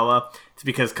Kadokawa. It's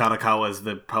because Kadokawa is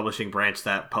the publishing branch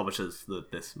that publishes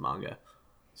this manga.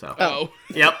 So, Oh.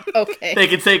 Yep. Okay. They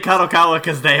can say Kadokawa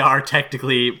because they are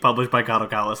technically published by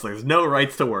Kadokawa, so there's no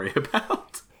rights to worry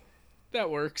about. That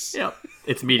works. Yep.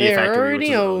 It's Media They're Factory, already which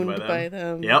is owned owned by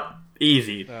them. Yep.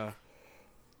 Easy.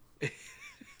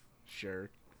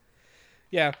 Sure.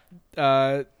 Yeah.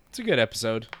 It's a good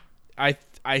episode. I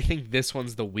think this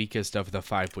one's the weakest of the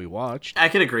 5 we watched. I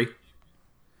can agree.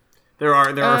 There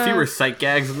are fewer sight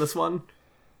gags in this one.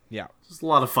 Yeah. There's a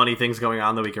lot of funny things going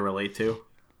on that we can relate to.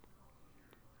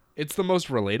 It's the most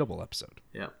relatable episode.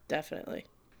 Yeah. Definitely.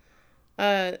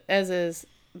 As is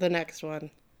the next one,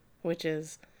 which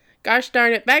is, gosh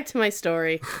darn it, back to my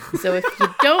story. So if you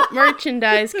don't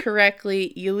merchandise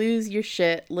correctly, you lose your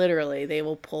shit. Literally, they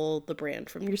will pull the brand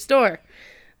from your store.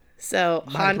 So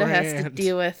Honda has to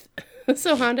deal with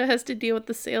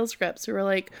the sales reps who are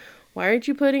like, why aren't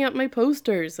you putting up my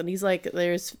posters? And he's like,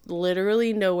 there's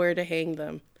literally nowhere to hang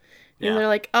them. Yeah. And they're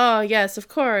like, oh, yes, of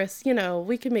course,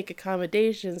 we can make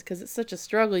accommodations because it's such a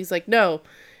struggle. He's like, no,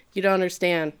 you don't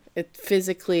understand. It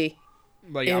physically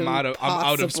Like I'm out of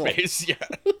impossible. space. Yeah.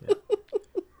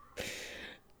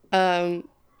 And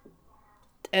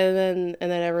then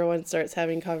everyone starts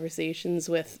having conversations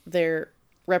with their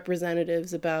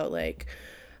representatives about like,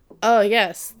 oh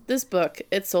yes, this book,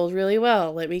 it sold really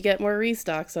well. Let me get more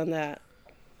restocks on that.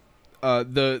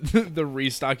 The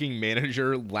restocking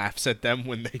manager laughs at them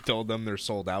when they told them they're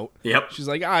sold out. Yep. She's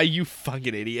like, you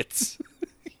fucking idiots.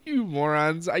 You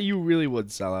morons. You really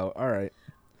would sell out. All right.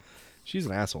 She's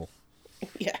an asshole.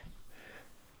 Yeah.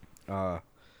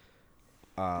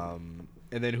 And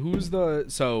then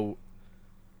so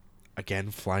again,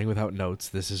 flying without notes.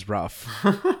 This is rough.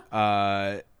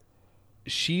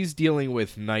 She's dealing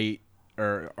with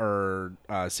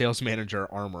sales manager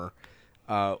Armor.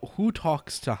 Who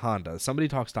talks to Honda? Somebody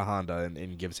talks to Honda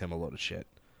and gives him a load of shit.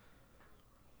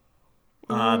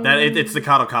 It's the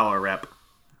Kadokawa rep.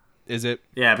 Is it?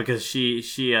 Yeah, because she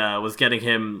was getting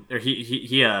him, or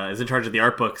he is in charge of the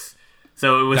art books.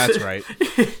 So it was. That's right.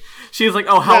 She was like,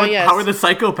 "Oh, how yes. are the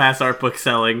Psychopaths art books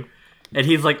selling?" And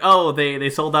he's like, "Oh, they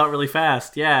sold out really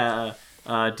fast. Yeah.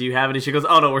 Do you have any?" She goes,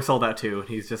 "Oh no, we're sold out too." And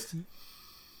he's just.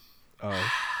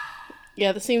 Oh.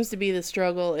 Yeah, that seems to be the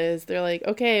struggle. Is they're like,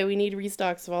 okay, we need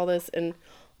restocks of all this, and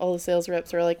all the sales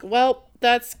reps are like, well,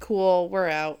 that's cool, we're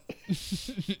out.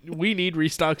 We need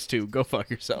restocks too. Go fuck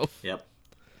yourself. Yep.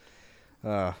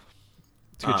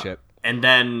 It's good shit. And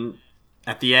then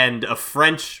at the end, a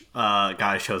French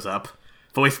guy shows up,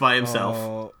 voiced by himself.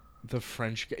 Oh, the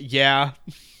French guy. Yeah.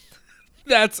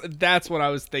 That's what I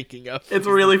was thinking of. It's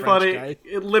really the French funny. guy.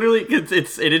 It literally it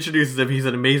introduces him. He's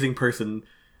an amazing person,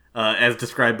 as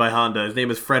described by Honda. His name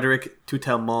is Frederic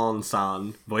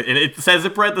Tutelmont-San, and it says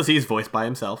in parentheses, voiced by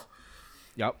himself.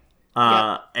 Yep.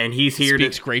 And he's here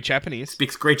Speaks to great Japanese.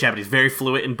 speaks great Japanese, very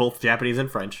fluent in both Japanese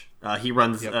and French. He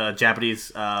runs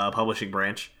Japanese publishing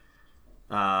branch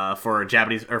for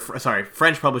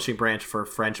French publishing branch for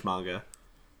French manga.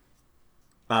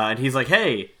 And he's like,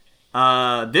 "Hey,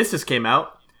 this just came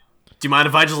out. Do you mind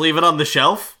if I just leave it on the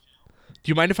shelf?" Do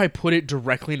you mind if I put it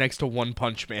directly next to One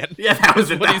Punch Man? Yeah, that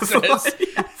was what he that's the says. line,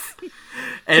 yes.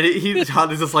 And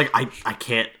Honda's just like, I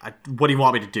can't. What do you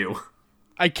want me to do?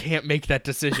 I can't make that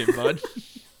decision, bud.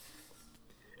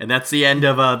 And that's the end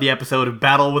of the episode of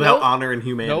Battle Without Nope. Honor and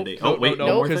Humanity. No, One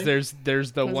more because thing?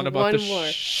 there's the one about one the more.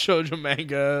 shoujo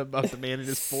manga about the man in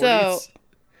his 40s.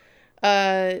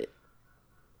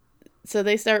 So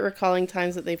they start recalling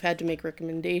times that they've had to make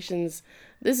recommendations.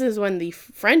 This is when the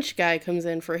French guy comes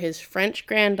in for his French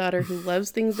granddaughter who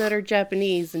loves things that are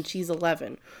Japanese, and she's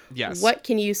 11. Yes. What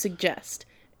can you suggest?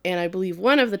 And I believe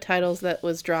one of the titles that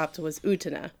was dropped was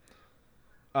Utena.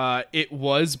 It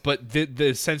was, but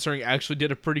the censoring actually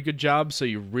did a pretty good job, so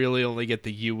you really only get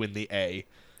the U and the A.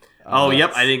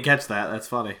 Yep, I didn't catch that. That's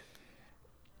funny.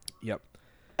 Yep.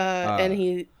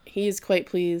 And he's quite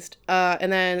pleased.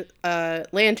 And then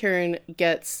Lantern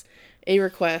gets a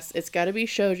request. It's got to be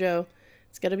shoujo.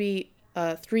 It's got to be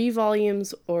 3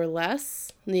 volumes or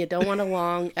less. And you don't want a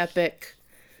long, epic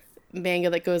manga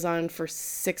that goes on for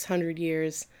 600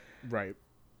 years. Right.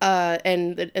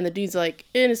 And the dude's like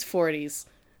in his 40s.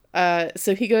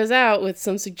 So he goes out with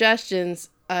some suggestions,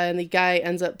 and the guy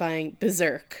ends up buying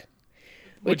Berserk.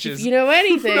 Which if is you know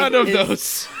anything, none of is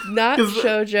those. not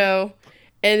shoujo,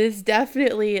 and it's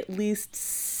definitely at least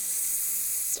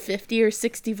 50 or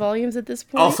 60 volumes at this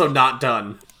point. Also not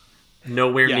done.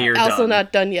 Nowhere Yeah. near Also done.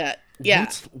 not done yet. Yeah.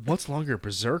 What's longer,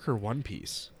 Berserk or One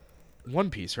Piece?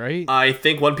 One Piece, right? I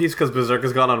think One Piece, because Berserk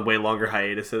has gone on way longer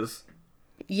hiatuses.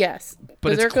 Yes.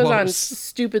 But it's Berserk goes on close.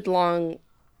 stupid long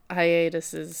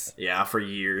hiatuses. Yeah, for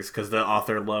years, because the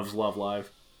author loves Love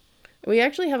Live. We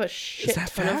actually have a shit that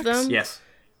ton of facts? them. Yes.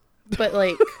 But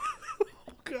like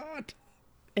God.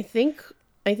 I think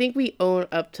we own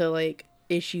up to like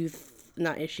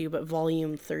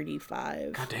volume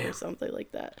 35 or something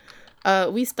like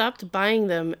that. We stopped buying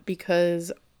them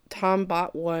because Tom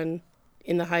bought one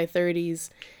in the high 30s,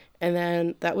 and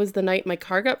then that was the night my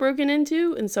car got broken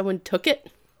into and someone took it,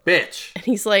 Bitch. and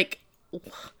he's like,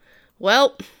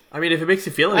 well, I mean, if it makes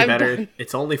you feel any I'm better, done.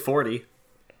 it's only 40.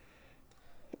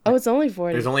 oh, it's only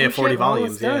 40. There's only Oh, a 40 shit, we're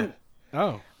almost volumes, yeah. done.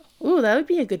 Oh, Ooh, that would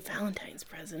be a good Valentine's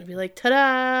present. It'd be like,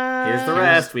 ta-da! Here's the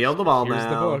rest. We own them all here's now.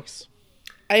 the books.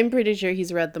 I'm pretty sure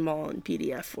he's read them all in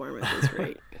PDF form at this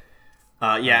rate.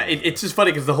 It's just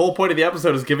funny because the whole point of the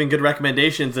episode is giving good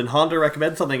recommendations, and Honda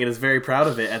recommends something and is very proud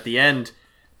of it at the end.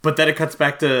 But then it cuts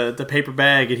back to the paper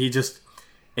bag, and it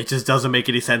just doesn't make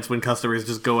any sense when customers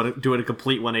just go and do a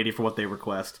complete 180 for what they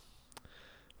request.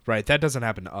 Right, that doesn't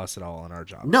happen to us at all on our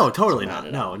job. No, totally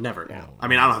not. No, never. I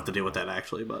mean, I don't have to deal with that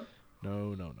actually, but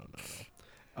No.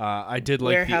 I did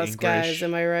like Warehouse the English. guys,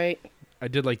 am I right? I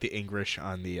did like the English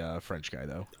on the French guy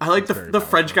though. I like It's very the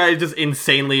French powerful. guy is just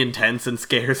insanely intense and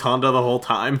scares Honda the whole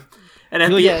time. And at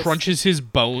He the like Yes. crunches his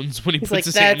bones when he He's puts like,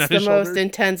 his hand that's on the his most shoulder.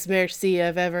 intense merci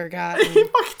I've ever gotten. he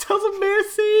fucking tells him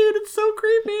merci, and it's so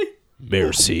creepy.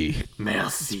 Merci.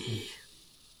 Merci.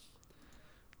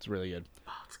 It's really good.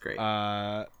 That's great.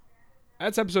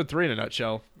 That's episode 3 in a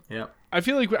nutshell. Yep. I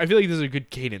feel like this is a good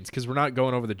cadence because we're not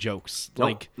going over the jokes.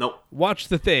 Like, Nope. watch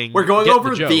the thing. We're going get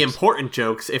over jokes. the important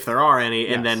jokes if there are any,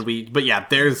 and Yes.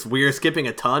 then we're skipping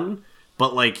a ton,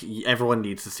 but like everyone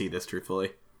needs to see this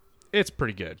truthfully. It's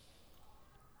pretty good.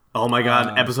 Oh my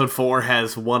god, episode 4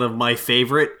 has one of my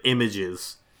favorite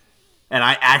images. And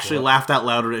I actually laughed out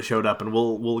loud when it showed up, and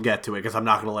we'll get to it because I'm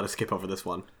not going to let us skip over this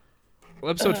one.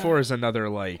 Well, episode 4 is another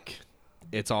like,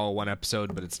 it's all one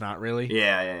episode, but it's not really.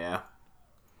 Yeah.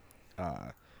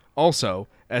 Also,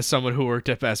 as someone who worked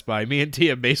at Best Buy, me and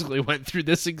Tia basically went through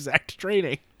this exact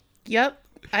training. Yep.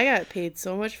 I got paid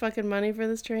so much fucking money for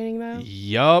this training, though.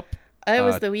 Yup. It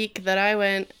was the week that I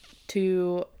went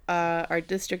to our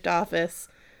district office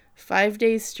 5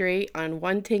 days straight on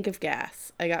 1 tank of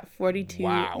gas. I got 42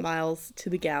 Wow. miles to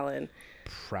the gallon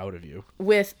Proud of you.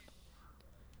 with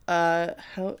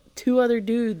 2 other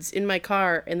dudes in my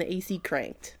car, and the AC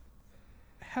cranked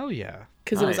Hell yeah.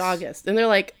 because it was Nice. August. And they're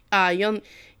like, you're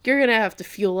going to have to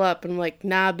fuel up. And I'm like,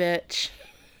 nah, bitch.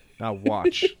 Now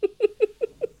watch.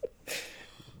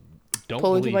 Don't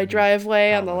Pull into believe my me.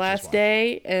 driveway on Now the watch, last just watch.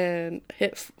 day and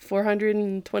hit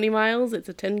 420 miles. It's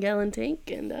a 10-gallon tank,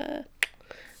 and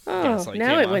Gaslight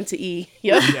now came it on. went to E.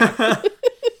 Yep.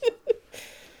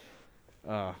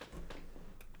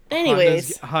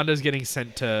 Anyways, Honda's getting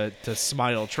sent to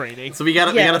smile training. So we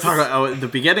gotta Yes. talk about the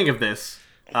beginning of this.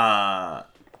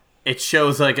 it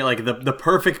shows like the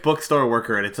perfect bookstore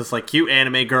worker, and it's just like cute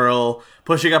anime girl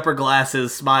pushing up her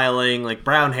glasses, smiling, like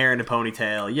brown hair and a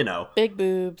ponytail, you know. Big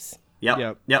boobs.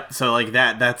 Yep. So like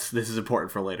this is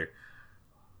important for later.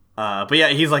 But yeah,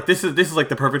 he's like, this is like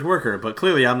the perfect worker, but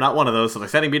clearly I'm not one of those, so they're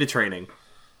sending me to training.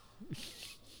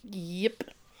 Yep.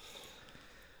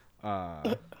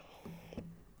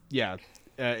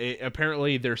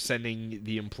 Apparently they're sending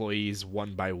the employees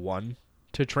one by one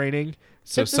to training.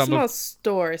 So It's a small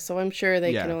store, so I'm sure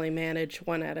they can only manage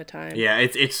one at a time. Yeah,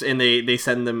 it's and they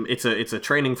send them. It's a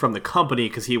training from the company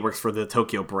because he works for the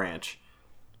Tokyo branch.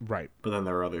 Right. But then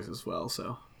there are others as well.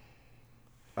 So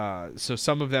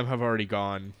some of them have already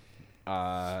gone,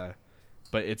 but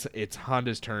it's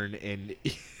Honda's turn, and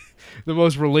the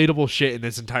most relatable shit in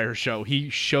this entire show.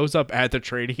 He shows up at the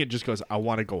training and just goes, "I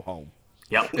want to go home."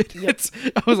 Yep.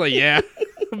 I was like, yeah,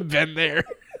 I've been there.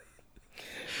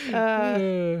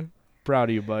 Proud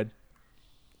of you, bud.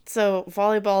 So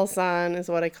volleyball-san is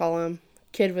what I call him.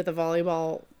 Kid with a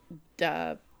volleyball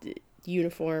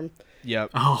uniform.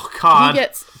 Yep. Oh God.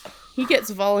 He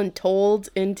gets voluntold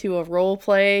into a role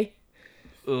play.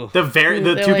 The They're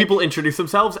two like- people introduce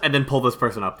themselves and then pull this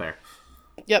person up there.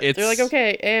 Yep. They're like,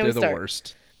 okay, and They're we the start.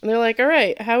 worst. And they're like, all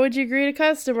right, how would you greet a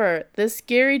customer? This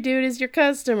scary dude is your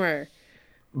customer.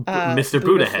 Mr. Buddha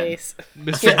Buddha Head. face.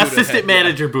 Mr. Buddha Assistant Head,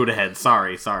 manager Buddha Head.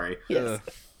 Sorry. Yes.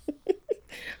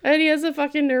 And he has a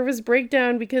fucking nervous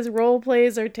breakdown because role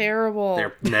plays are terrible.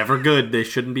 They're never good. They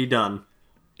shouldn't be done.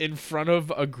 in front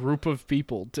of a group of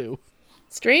people too.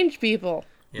 Strange people.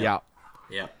 Yeah.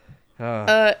 Yeah.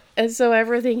 And so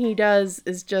everything he does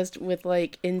is just with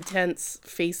like intense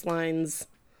face lines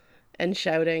and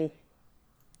shouting.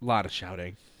 A lot of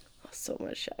shouting. So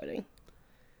much shouting.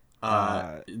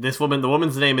 The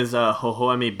woman's name is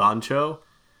Hohoemi Bancho,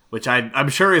 which I'm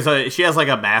sure is she has like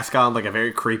a mask on, like a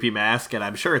very creepy mask, and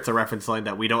I'm sure it's a reference line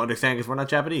that we don't understand because we're not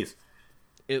Japanese.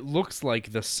 It looks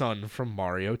like the sun from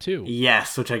Mario 2.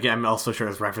 Yes, which I'm also sure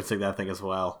is referencing that thing as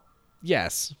well.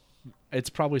 Yes. It's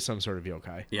probably some sort of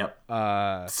yokai.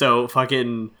 Yep. So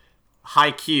fucking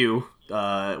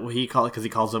Haikyuu, he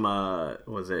calls him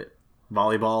was it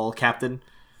volleyball captain?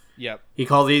 Yep.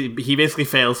 He basically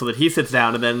fails so that he sits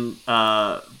down, and then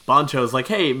Bancho's like,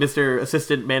 "Hey, Mr.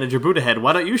 Assistant Manager Buddha Head,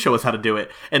 why don't you show us how to do it?"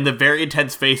 And the very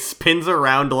intense face spins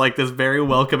around to like this very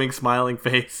welcoming, smiling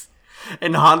face,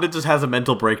 and Honda just has a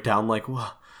mental breakdown, like,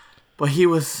 "What? But he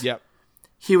was so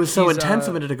He's, intense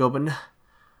a minute ago, but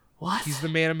what?" He's the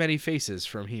man of many faces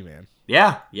from He-Man.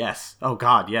 Yeah. Yes. Oh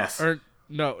God. Yes. Or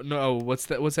no. What's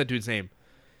that dude's name?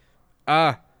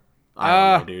 I don't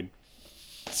know, dude.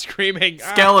 Screaming.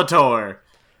 Skeletor.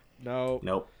 No.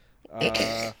 Nope.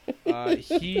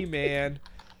 He-Man,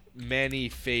 many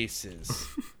faces.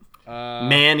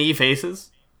 Man-y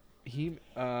faces.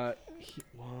 Man-y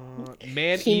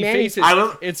He-Man? faces.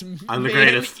 It's I'm the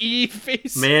greatest. Man-y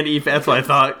faces. Man-y. That's what I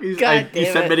thought. You God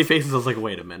said damn it. many faces. I was like,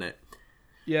 wait a minute.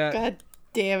 Yeah. God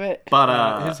damn it.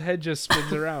 But his head just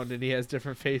spins around and he has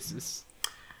different faces.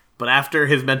 But after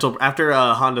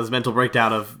Honda's mental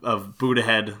breakdown of Buddha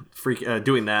Head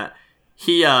doing that,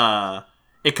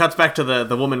 it cuts back to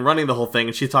the woman running the whole thing,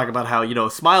 and she's talking about how,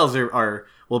 smiles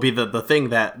will be the thing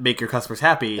that make your customers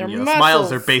happy, and They're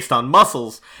smiles muscles. are based on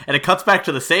muscles. And it cuts back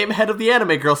to the same head of the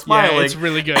anime girl smiling. Yeah, it's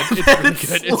really good. It's and really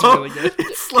good. It's really good.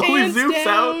 It slowly Hands zooms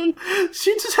down. out.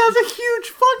 She just has a huge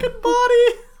fucking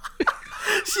body.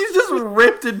 She's just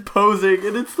ripped and posing,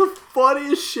 and it's the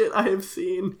funniest shit I have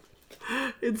seen.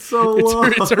 It's so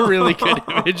long. It's a really good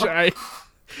image. I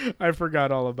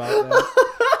forgot all about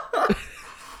that.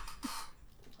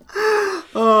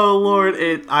 Oh Lord!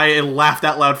 I laughed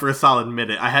out loud for a solid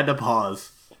minute. I had to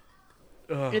pause.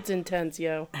 It's intense,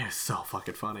 yo. It's so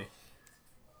fucking funny.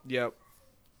 Yep,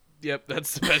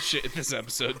 that's the best shit in this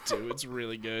episode too. It's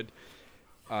really good.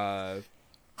 Then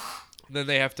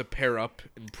they have to pair up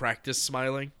and practice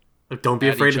smiling. Don't be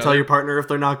At afraid each to tell other. your partner if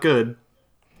they're not good.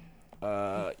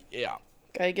 Yeah.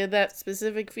 Gotta get that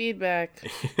specific feedback,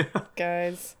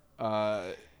 guys.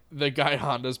 The guy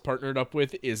Honda's partnered up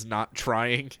with is not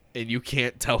trying, and you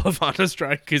can't tell if Honda's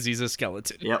trying because he's a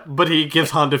skeleton. Yep, but he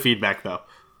gives Honda feedback though.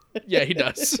 Yeah, he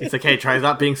does. He's like, "Hey, try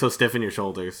not being so stiff in your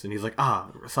shoulders," and he's like,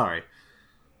 sorry."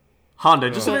 Honda,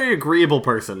 just a very agreeable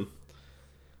person.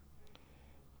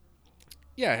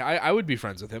 Yeah, I would be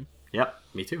friends with him. Yep,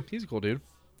 me too. He's a cool dude.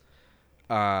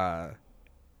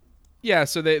 Yeah,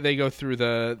 so they go through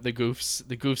the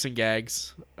goofs and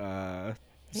gags,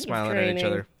 smiling at each Training.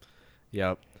 other.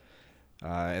 Yep.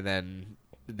 And then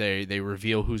they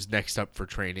reveal who's next up for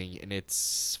training, and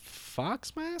it's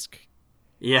Fox Mask.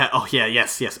 Yeah. Oh yeah.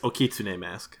 Yes. Okitsune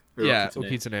mask. Or Yeah, Okitsune.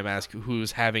 Okitsune Mask,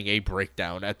 who's having a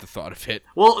breakdown at the thought of it.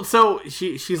 Well, so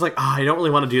she's like, I don't really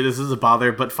want to do this. This is a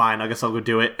bother, but fine, I guess I'll go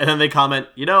do it. And then they comment,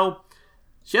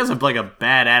 she has a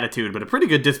bad attitude, but a pretty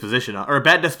good disposition, or a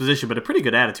bad disposition, but a pretty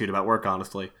good attitude about work,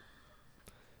 honestly.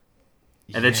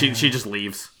 And then she just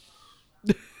leaves.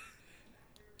 She's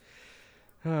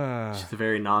a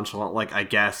very nonchalant, like, I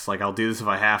guess, like, I'll do this if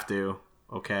I have to.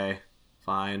 Okay,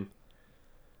 fine,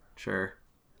 sure.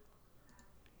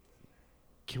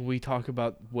 Can we talk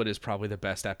about what is probably the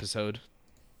best episode?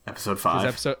 Episode 'Cause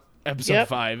 5. Episode Yep.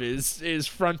 5 is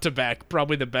front to back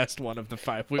probably the best one of the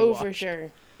 5 we Oh, watched. for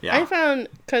sure. Yeah. I found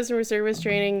customer service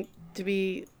training to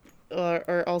be,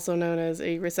 or also known as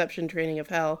a reception training of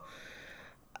hell.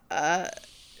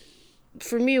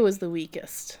 For me, it was the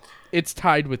weakest. It's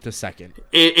tied with the second.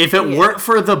 If it weren't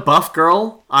for the buff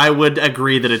girl, I would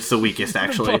agree that it's the weakest,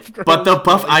 actually. buff girl But the is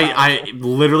buff, really I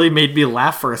literally made me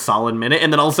laugh for a solid minute.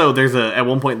 And then also, at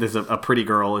one point, there's a pretty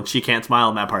girl, and she can't smile,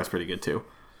 and that part's pretty good, too.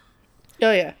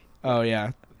 Oh yeah, Oh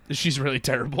yeah, she's really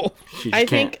terrible. She just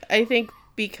can't. I think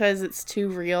because it's too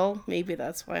real, maybe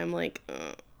that's why I'm like,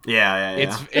 Yeah.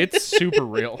 It's super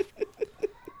real.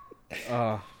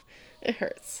 it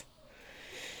hurts.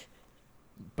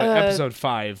 But episode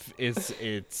 5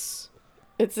 it's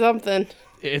something.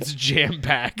 jam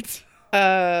packed.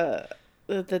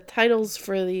 The titles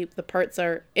for the parts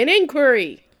are An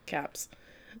Inquiry, caps.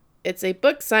 It's a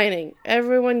book signing.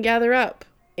 Everyone gather up.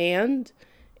 And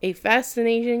a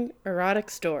fascinating erotic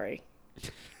story.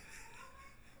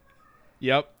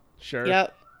 Yep, sure.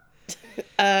 Yep.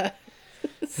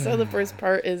 So the first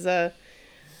part is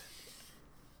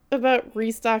about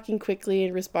restocking quickly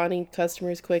and responding to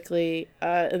customers quickly.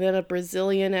 And then a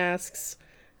Brazilian asks,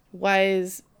 why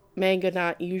is manga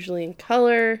not usually in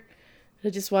color? I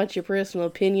just want your personal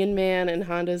opinion, man. And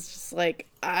Honda's just like,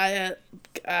 I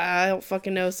don't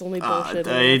fucking know. It's only bullshit.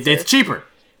 It's cheaper.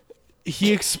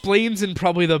 He explains in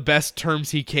probably the best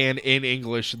terms he can in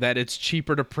English that it's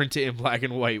cheaper to print it in black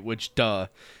and white, which duh.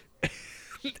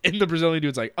 And the Brazilian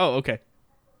dude's like, oh, okay.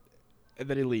 And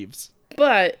then he leaves.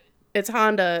 But it's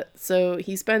Honda, so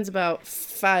he spends about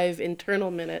 5 internal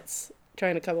minutes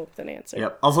trying to come up with an answer.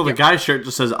 Yep. Also, the guy's shirt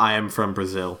just says, I am from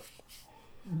Brazil.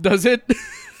 Does it?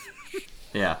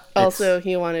 Yeah. Also,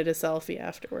 he wanted a selfie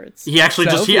afterwards. He actually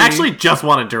Selfie. just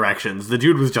wanted directions. The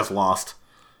dude was just lost.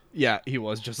 Yeah, he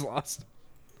was just lost.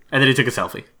 And then he took a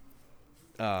selfie.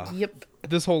 Yep.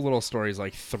 This whole little story is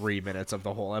like 3 minutes of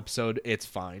the whole episode. It's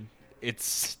fine.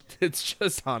 It's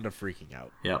just Honda freaking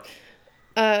out. Yep.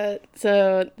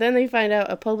 So then they find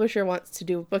out a publisher wants to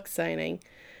do a book signing.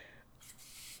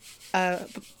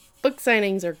 Book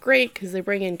signings are great because they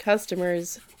bring in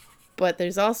customers, but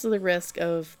there's also the risk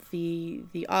of the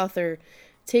author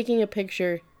taking a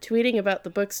picture, tweeting about the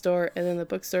bookstore, and then the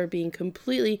bookstore being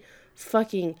completely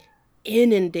fucking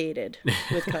inundated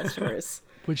with customers.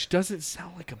 Which doesn't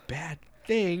sound like a bad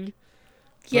thing.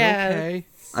 but Yeah. Okay.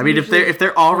 I mean, if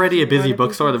they're already a busy wanna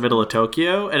bookstore in the middle of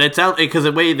Tokyo, and it sounds because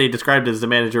the way they described it as the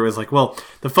manager was like, well,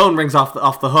 the phone rings off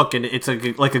the hook, and it's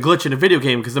like a glitch in a video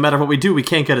game because no matter what we do, we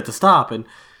can't get it to stop.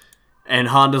 And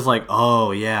Honda's like,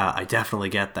 oh yeah, I definitely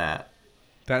get that.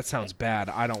 That sounds bad.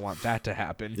 I don't want that to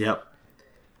happen. Yep.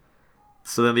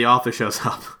 So then the author shows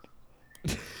up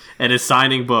and is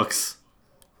signing books,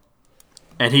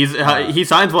 and he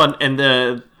signs one,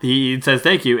 and he says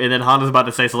thank you, and then Honda's about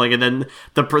to say something, and then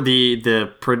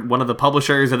the one of the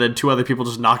publishers and then 2 other people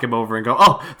just knock him over and go,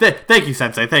 oh, thank you,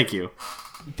 Sensei, thank you.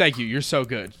 Thank you. You're so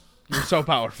good. You're so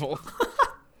powerful.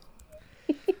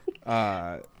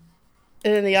 And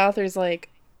then the author's like,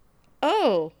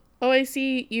 oh, I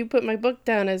see you put my book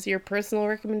down as your personal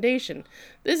recommendation.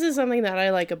 This is something that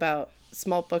I like about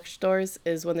small bookstores,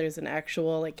 is when there's an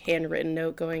actual, like, handwritten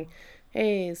note going,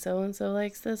 hey, so-and-so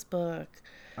likes this book.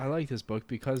 I like this book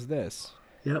because this.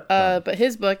 Yep. But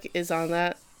his book is on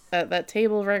that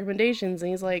table of recommendations, and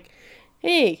he's like,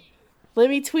 hey, let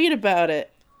me tweet about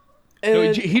it. And No,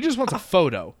 then- he just wants a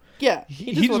photo. yeah.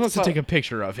 He just wants to take a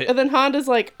picture of it. And then Honda's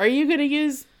like, are you going to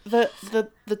use the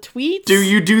tweets? Do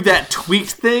you do that tweet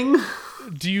thing?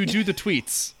 Do you do the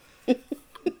tweets?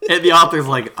 And the author's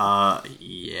like,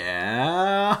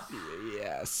 yeah.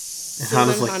 Yes. And So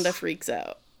Honda's then like, Honda freaks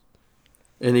out.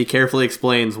 and he carefully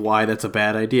explains why that's a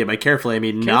bad idea. By carefully, I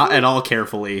mean not at all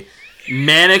carefully.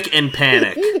 Manic and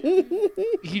panic.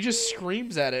 He just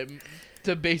screams at him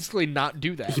to basically not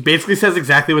do that. He basically says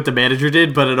exactly what the manager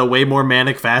did, but in a way more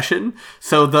manic fashion.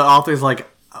 So the author's like,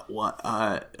 what?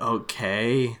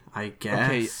 Okay, I guess.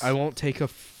 Okay, I won't take a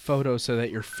photo so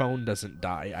that your phone doesn't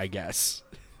die, I guess.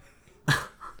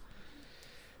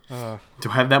 Do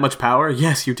I have that much power?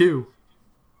 Yes, you do.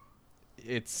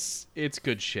 It's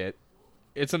good shit.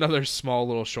 It's another small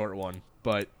little short one,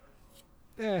 but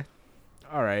all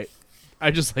right.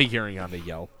 I just like hearing Honda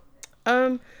yell.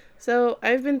 So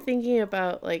I've been thinking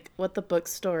about like what the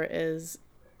bookstore is,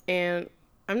 and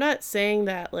I'm not saying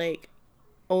that like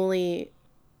only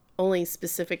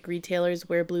specific retailers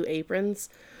wear blue aprons,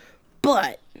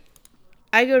 but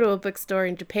I go to a bookstore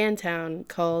in Japantown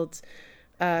called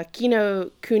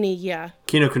Kinokuniya.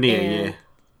 Kinokuniya, yeah.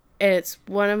 And it's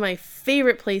one of my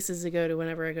favorite places to go to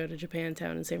whenever I go to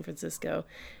Japantown in San Francisco,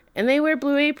 and they wear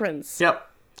blue aprons. Yep.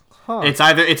 Huh. It's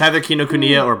either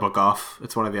Kinokuniya or Book Off.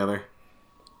 It's one or the other.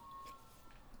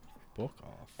 Book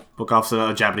Off. Book Off's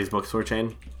a Japanese bookstore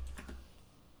chain.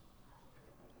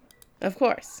 Of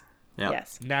course. Yep.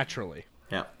 Yes. Naturally.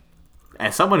 Yep.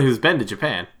 As someone who's been to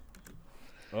Japan.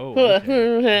 Oh,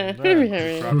 okay. Drop that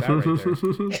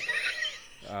right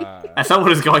there. As someone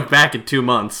who's going back in 2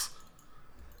 months.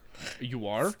 You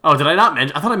are? Oh, did I not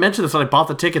mention? I thought I mentioned this when I bought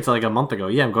the tickets like a month ago.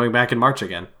 Yeah, I'm going back in March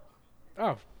again.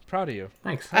 Oh, proud of you.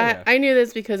 Thanks. yeah. I knew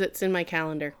this because it's in my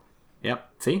calendar. Yep.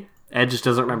 See? Ed just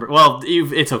doesn't remember. Well,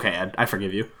 it's okay, Ed. I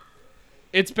forgive you.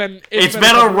 It's been It's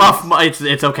been a rough month.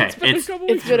 It's okay. It's It's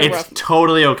been a It's rough.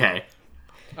 totally okay.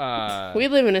 We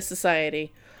live in a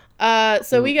society.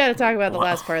 So we got to talk about the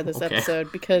last part of this Okay.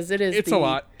 episode because it is. It's a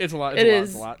lot. It's a lot. It It's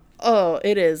is. a lot. Oh,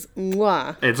 it is.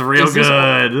 Mwah. It's real Is this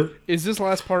good. Is this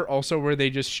last part also where they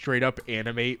just straight up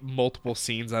animate multiple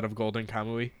scenes out of Golden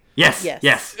Kamui? Yes. Yes.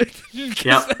 Yes. 'Cause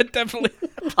Yep. that definitely.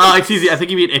 Excuse me. I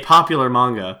think you mean a popular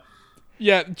manga.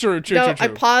 Yeah, true. No, I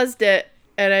paused it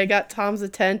and I got Tom's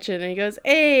attention and he goes,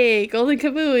 "Hey, Golden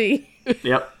Kamui."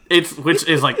 Yep. Which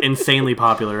is like insanely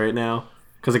popular right now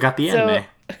because it got the So- anime.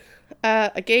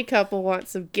 A gay couple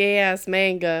wants some gay ass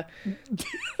manga.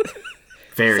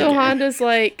 Very So gay. Honda's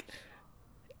like,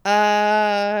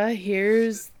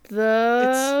 here's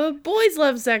the boys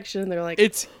love section. They're like,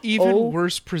 It's even Oh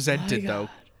worse presented though,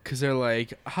 because they're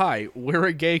like, "Hi, we're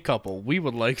a gay couple. We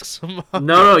would like some."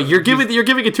 No, you're giving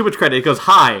it too much credit. It goes,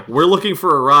 "Hi, we're looking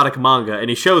for erotic manga," and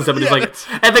he shows them, and he's Yeah,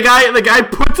 like, and the guy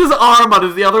puts his arm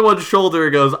on the other one's shoulder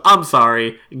and goes, "I'm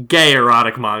sorry, gay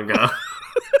erotic manga."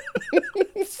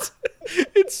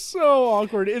 It's so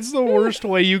awkward. It's the worst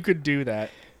way you could do that.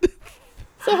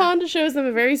 so Honda shows them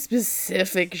a very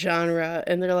specific genre,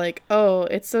 and they're like, "Oh,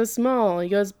 it's so small." He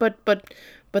goes, "But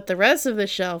the rest of the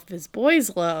shelf is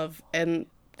boys love," and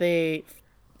they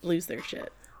lose their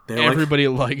shit. They're like, Everybody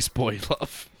likes boy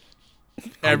love.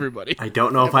 Everybody. I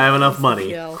don't know if I have enough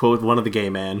money. Yeah. Quote one of the gay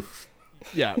man.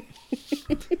 Yeah.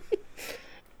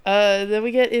 Then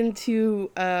we get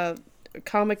into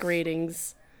comic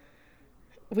ratings.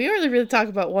 We only really talk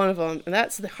about one of them, and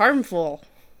that's the harmful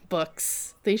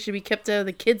books. They should be kept out of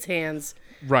the kids' hands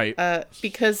Right.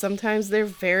 because sometimes they're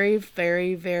very,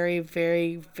 very, very,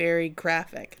 very, very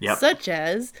graphic. Yep. Such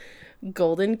as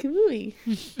Golden Kamui.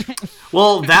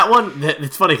 Well, that one,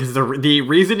 it's funny because the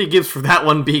reason he gives for that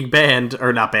one being banned,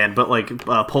 or not banned, but like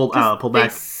pulled They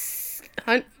back,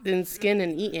 hunt and skin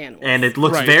and eat animals. and it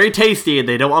looks Right. very tasty, and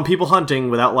they don't want people hunting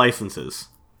without licenses.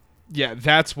 Yeah,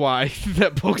 that's why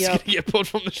that book's Yep. gonna get pulled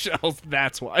from the shelves.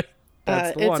 That's why.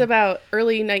 That's the it's one. about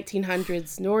early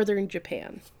 1900s northern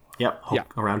Japan. Yep, Yeah.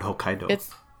 around Hokkaido. It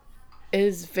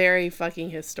is very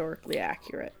fucking historically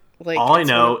accurate. Like All I it's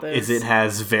know one of is those it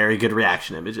has very good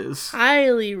reaction images.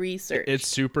 highly researched. It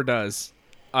super does.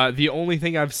 The only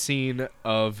thing I've seen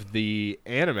of the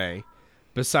anime,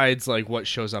 besides like what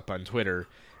shows up on Twitter,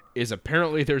 is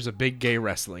apparently there's a big gay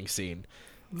wrestling scene.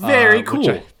 Very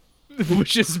cool.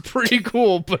 Which is pretty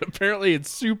cool, but apparently it's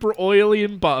super oily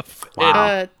and buff.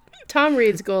 Wow. Tom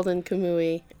reads Golden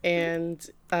Kamui, and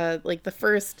like the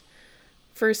first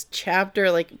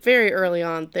chapter, like very early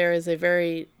on, there is a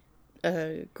very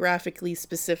graphically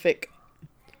specific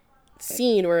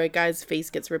scene where a guy's face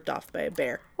gets ripped off by a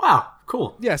bear. Wow,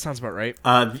 cool. Yeah, sounds about right.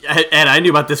 And I knew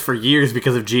about this for years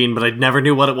because of Gene, but I never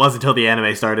knew what it was until the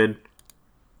anime started.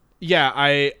 Yeah,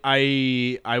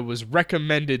 I was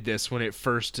recommended this when it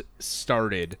first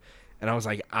started, and I was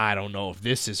like, I don't know if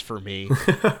this is for me.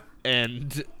 And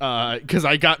because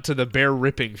I got to the bear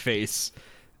ripping face,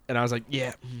 and I was like,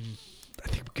 yeah, I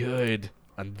think I'm good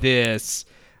on this,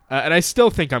 and I still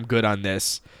think I'm good on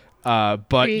this.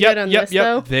 But Are you yep, good on yep, this, yep,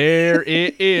 though? there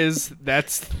it is.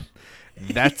 That's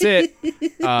it.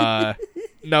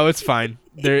 No, it's fine.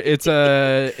 It's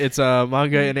a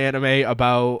manga and anime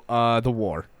about the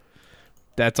war.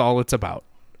 That's all it's about.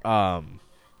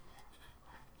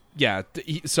 Yeah,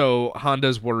 so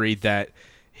Honda's worried that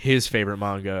his favorite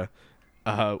manga,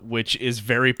 which is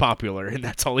very popular, and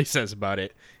that's all he says about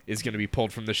it, is going to be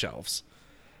pulled from the shelves.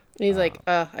 And he's like,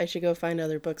 I should go find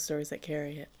other bookstores that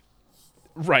carry it.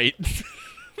 Right.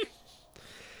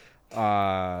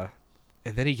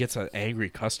 and then he gets an angry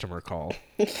customer call.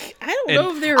 I don't And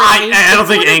know if they're. I don't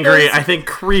think one of angry. those- I think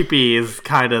creepy is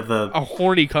kind of the. A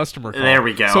horny customer call. There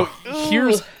we go. So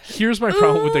here's my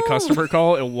problem with the customer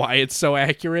call and why it's so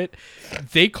accurate.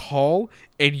 They call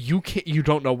and you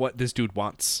don't know what this dude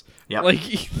wants. Yep.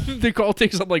 Like the call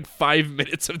takes up like 5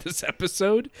 minutes of this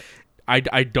episode. I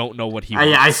don't know what he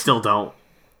wants. I still don't.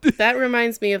 That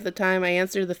reminds me of the time I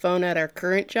answered the phone at our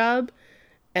current job,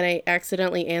 and I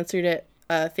accidentally answered it.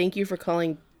 Thank you for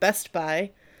calling Best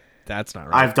Buy. That's not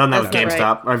right. I've done that with That's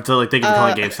not GameStop. I've totally thinking of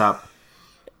calling GameStop.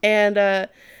 And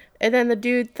then the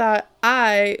dude thought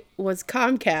I was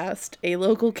Comcast, a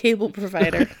local cable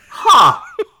provider. Ha!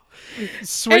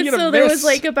 Swing And and a so there was miss.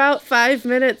 like about 5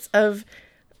 minutes of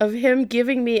him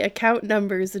giving me account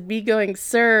numbers and me going,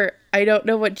 "Sir, I don't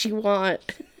know what you want."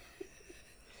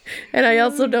 And I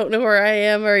also don't know where I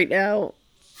am right now.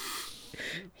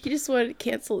 He just wanted to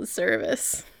cancel the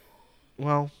service.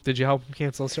 Well, did you help him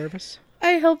cancel service?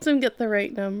 I helped him get the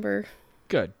right number.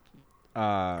 Good.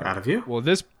 Proud of you. Well,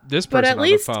 this person But at on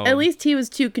least the phone. at least he was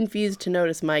too confused to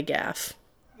notice my gaffe.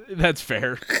 That's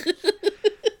fair.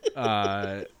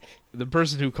 The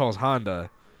person who calls Honda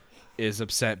is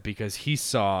upset because he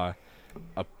saw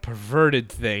a perverted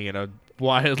thing in a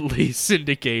widely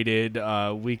syndicated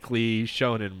weekly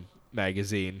shonen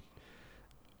magazine.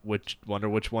 Wonder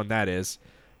which one that is.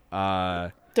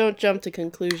 Don't jump to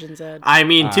conclusions, Ed. I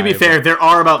mean, to be I fair, there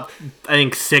are about, I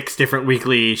think, 6 different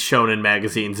weekly shonen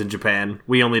magazines in Japan.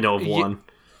 We only know of one.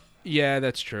 Yeah,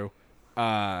 that's true.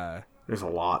 There's a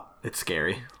lot. It's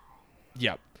scary.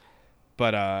 Yep.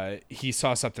 But he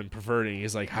saw something perverting.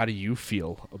 He's like, "How do you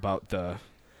feel about the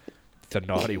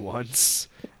naughty ones?"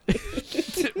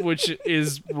 Which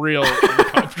is real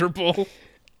uncomfortable.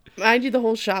 Mind you, the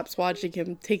whole shop's watching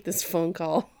him take this phone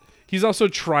call. He's also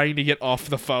trying to get off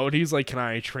the phone. He's like, "Can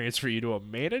I transfer you to a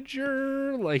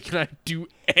manager? Like, can I do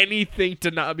anything to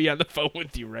not be on the phone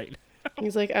with you right now?"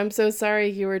 He's like, "I'm so sorry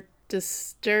you were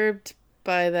disturbed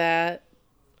by that,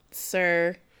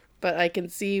 sir, but I can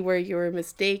see where you were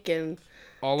mistaken.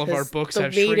 All of our 'Cause books the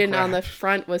have shrink maiden on the wrap.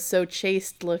 front was so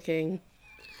chaste looking."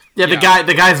 Yeah, Yeah.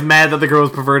 the guy's mad that the girl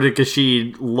was perverted because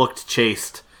she looked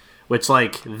chaste. Which,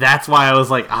 like, that's why I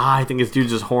was like, I think this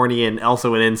dude's just horny and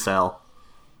also an incel.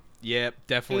 Yep,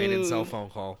 definitely an incel phone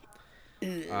call.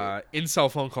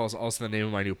 Incel phone call is also the name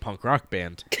of my new punk rock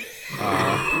band.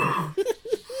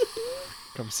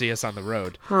 Come see us on the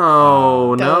road.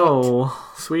 Oh, no.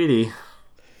 Sweetie.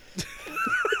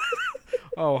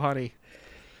 Oh, honey.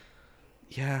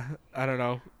 Yeah, I don't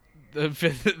know. The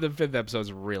fifth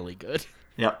episode's really good.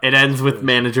 Yep. It ends with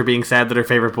manager being sad that her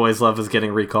favorite boys love is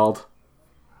getting recalled.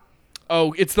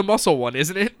 Oh, it's the muscle one,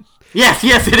 isn't it? Yes,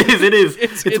 it is. It is.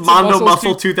 It's It's a Mondo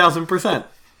muscle Muscle 2000%.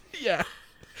 Yeah.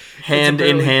 Hand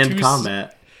in apparently hand two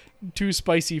combat. Too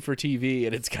spicy for TV,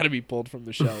 and it's got to be pulled from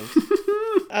the shelves.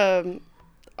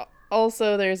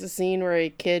 Also, there's a scene where a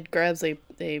kid grabs a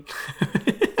book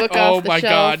Oh off the my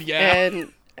shelf, God, yeah.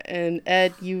 and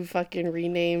Ed, you fucking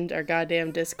renamed our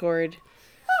goddamn Discord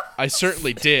I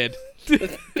certainly did.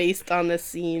 based on this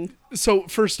scene. So,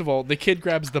 first of all, the kid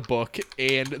grabs the book,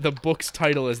 and the book's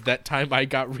title is That Time I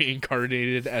Got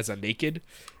Reincarnated as a Naked.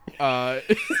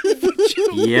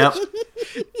 Yep.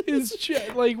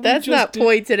 Like, That's not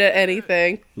pointed at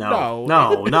anything. No.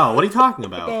 No. No. What are you talking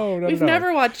about? No, We've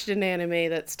never watched an anime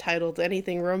that's titled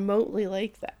anything remotely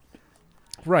like that.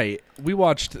 Right. We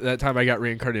watched That Time I Got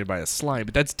Reincarnated by a Slime,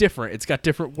 but that's different. It's got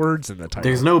different words in the title.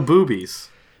 There's no boobies.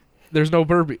 There's no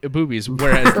boobies,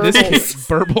 whereas this kid,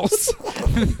 burbles.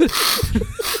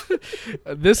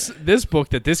 this book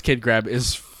that this kid grabbed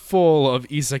is full of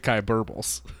isekai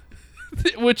burbles.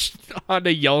 Which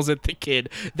Honda yells at the kid.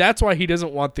 That's why he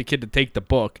doesn't want the kid to take the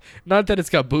book. Not that it's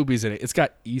got boobies in it. It's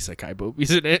got isekai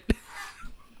boobies in it.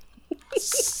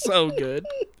 So good.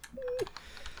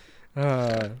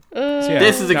 So yeah,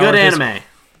 This is a now good our anime.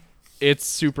 It's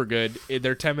super good.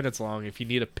 They're 10 minutes long. If you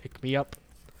need a pick-me-up,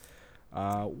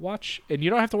 watch. And you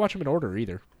don't have to watch them in order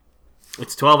either.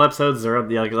 It's 12 episodes. They're,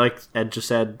 like Ed just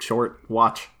said, short.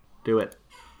 Watch. Do it.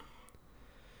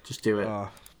 Just do it.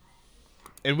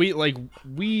 And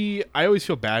I always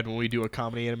feel bad when we do a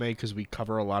comedy anime because we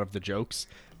cover a lot of the jokes.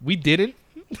 We didn't.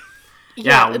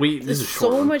 Yeah, this there's is a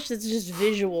short so one. much that's just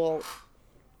visual.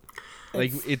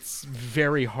 Like, it's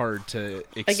very hard to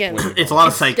explain. Again, It's a lot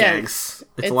of sight dense. gags.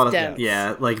 It's a lot of dense.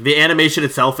 yeah. Like the animation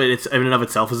itself, it's in and of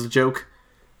itself is a joke,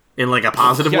 in like a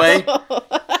positive way.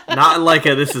 Not like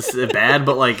this is bad,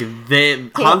 but like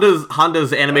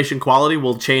Honda's animation quality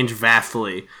will change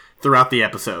vastly throughout the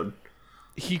episode.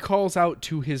 He calls out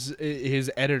to his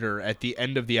editor at the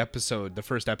end of the episode, the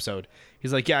first episode.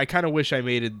 He's like, "Yeah, I kind of wish I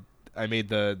made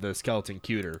the skeleton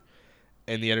cuter."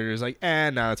 And the editor's like,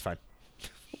 no, it's fine.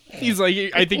 He's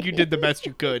like, I think you did the best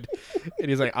you could. And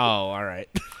he's like, oh, all right.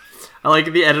 I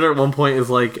like the editor at one point is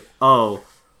like, I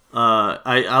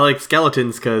like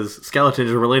skeletons because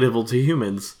skeletons are relatable to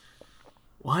humans.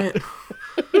 What?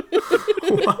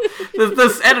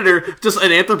 This editor, just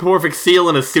an anthropomorphic seal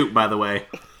in a suit, by the way.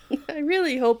 I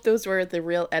really hope those were the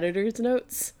real editor's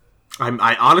notes.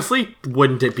 I honestly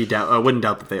wouldn't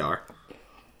doubt that they are.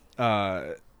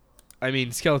 I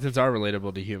mean, skeletons are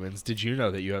relatable to humans. Did you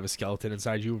know that you have a skeleton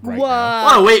inside you right What?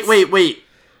 now? Oh, wait.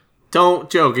 Don't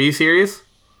joke. Are you serious?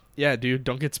 Yeah, dude,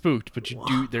 don't get spooked, but you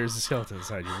do. There's a skeleton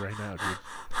inside you right now, dude.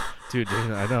 Dude,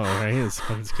 I know, right? It's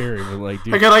fucking scary, but like,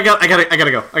 dude. I gotta go.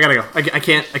 I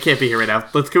can't be here right now.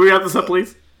 Can we wrap this up,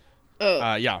 please?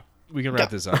 Yeah, we can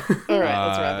wrap this up. All right,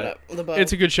 let's wrap it up with a bow.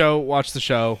 It's a good show. Watch the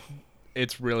show.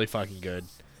 It's really fucking good.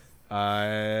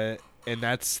 And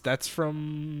that's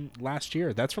from last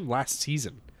year. That's from last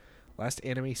season. Last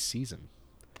anime season.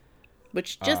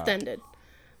 Which just ended.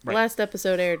 right. Last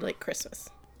episode aired like Christmas.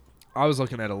 I was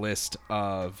looking at a list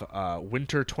of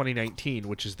Winter 2019,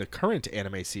 which is the current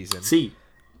anime season. See.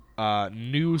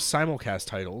 New simulcast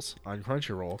titles on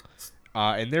Crunchyroll.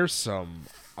 And there's some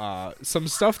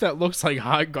stuff that looks like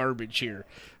hot garbage here.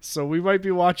 So we might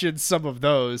be watching some of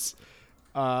those.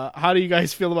 How do you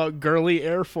guys feel about Girly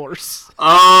Air Force?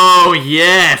 Oh,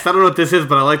 yes. I don't know what this is,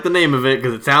 but I like the name of it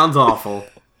because it sounds awful.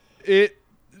 It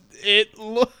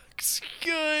looks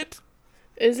good.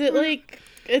 Is it like...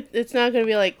 It's not going to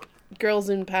be like Girls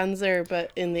in Panzer,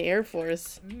 but in the Air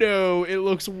Force? No, it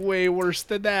looks way worse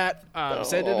than that.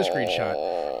 Send in a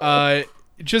screenshot.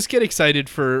 Just get excited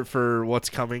for what's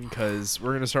coming because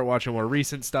we're going to start watching more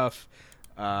recent stuff.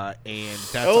 And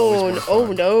that's always more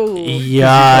fun. No.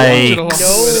 Yikes.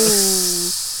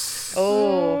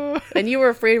 Oh, and you were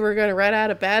afraid we were going to run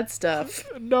out of bad stuff.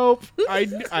 Nope.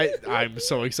 I'm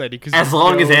so excited because As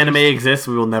long as anime exists,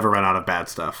 we will never run out of bad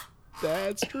stuff.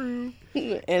 That's true.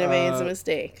 Anime is a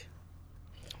mistake.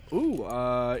 Ooh,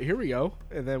 here we go.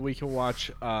 And then we can watch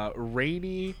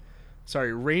Rainy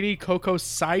Coco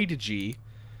Saiji.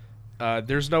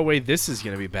 There's no way this is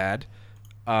going to be bad.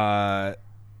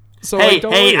 So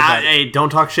hey, don't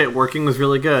talk shit. Working was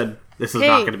really good. This is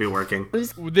not going to be working.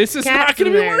 This is not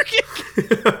going to be working.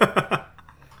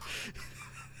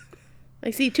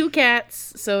 I see 2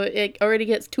 cats, so it already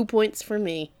gets 2 points for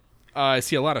me. I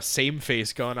see a lot of same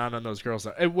face going on those girls.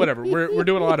 Whatever. We're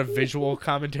doing a lot of visual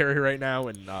commentary right now,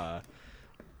 and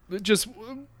just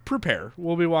prepare.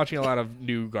 We'll be watching a lot of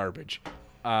new garbage.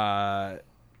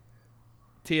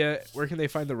 Tia, where can they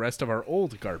find the rest of our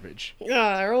old garbage?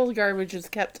 Our old garbage is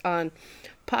kept on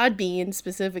Podbean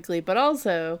specifically, but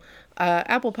also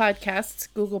Apple Podcasts,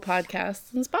 Google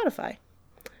Podcasts, and Spotify.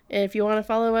 And if you want to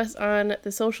follow us on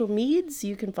the social medias,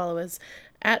 you can follow us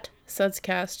at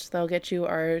Sudscast. That'll get you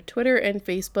our Twitter and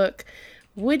Facebook.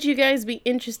 Would you guys be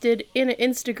interested in an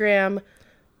Instagram?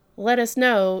 Let us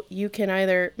know. You can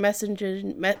either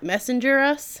messenger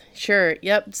us. Sure.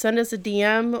 Yep. Send us a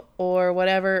DM or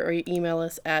whatever, or you email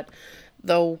us at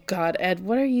God, Ed.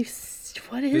 What is this?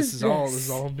 This is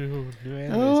all new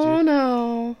animes, Oh dude.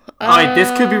 no. Alright,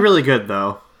 this could be really good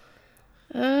though.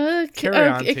 Carry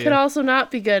on, it Tia. could also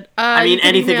not be good. I mean,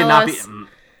 anything could not be.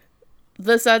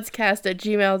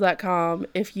 thesudscast@gmail.com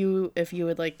if you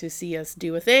would like to see us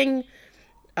do a thing.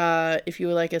 If you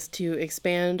would like us to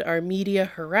expand our media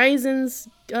horizons,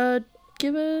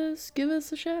 give us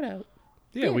a shout out.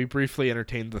 Yeah, we briefly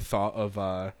entertained the thought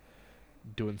of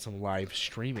doing some live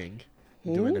streaming,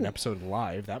 doing an episode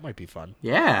live. That might be fun.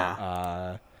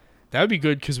 Yeah. That would be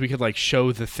good because we could like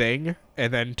show the thing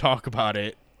and then talk about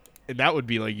it, and that would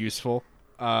be like useful.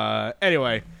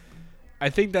 Anyway, I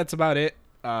think that's about it.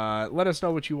 Let us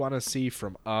know what you want to see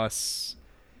from us.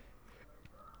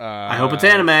 I hope it's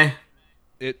anime.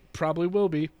 It probably will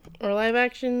be. Or live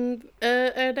action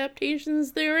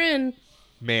adaptations therein.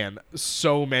 Man,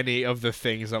 so many of the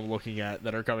things I'm looking at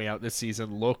that are coming out this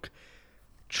season look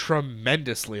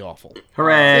tremendously awful.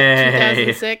 Hooray!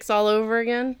 2006 all over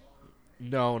again.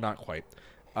 No, not quite.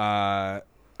 I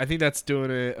think that's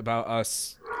doing it about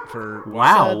us for.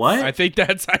 Wow, what? I think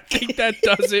that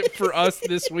does it for us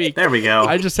this week. There we go.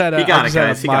 I just had a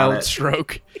mild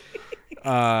stroke.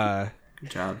 Good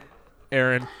job.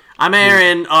 Aaron. I'm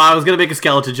Aaron. Oh, I was gonna make a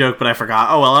skeleton joke, but I forgot.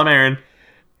 Oh well, I'm Aaron.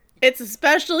 It's a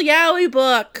special Yowie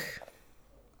book.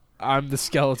 I'm the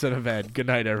skeleton of Ed. Good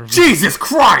night, everyone. Jesus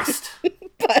Christ!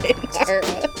 Bye,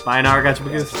 Nara. Bye, Nara. Gotcha,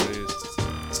 Bagoose. Please.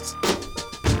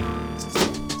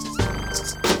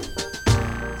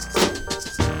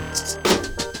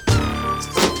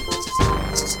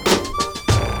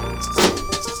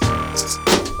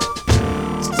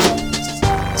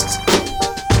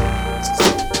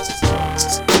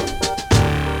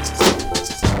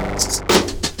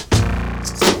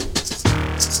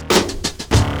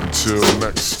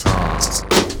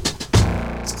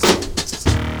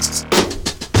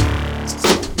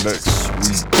 next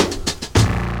week.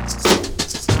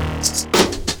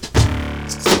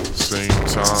 Same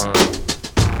time.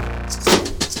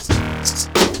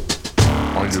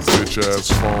 On your bitch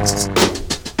ass phone.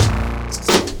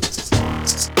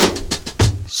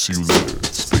 See you later,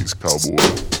 Space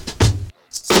Cowboy.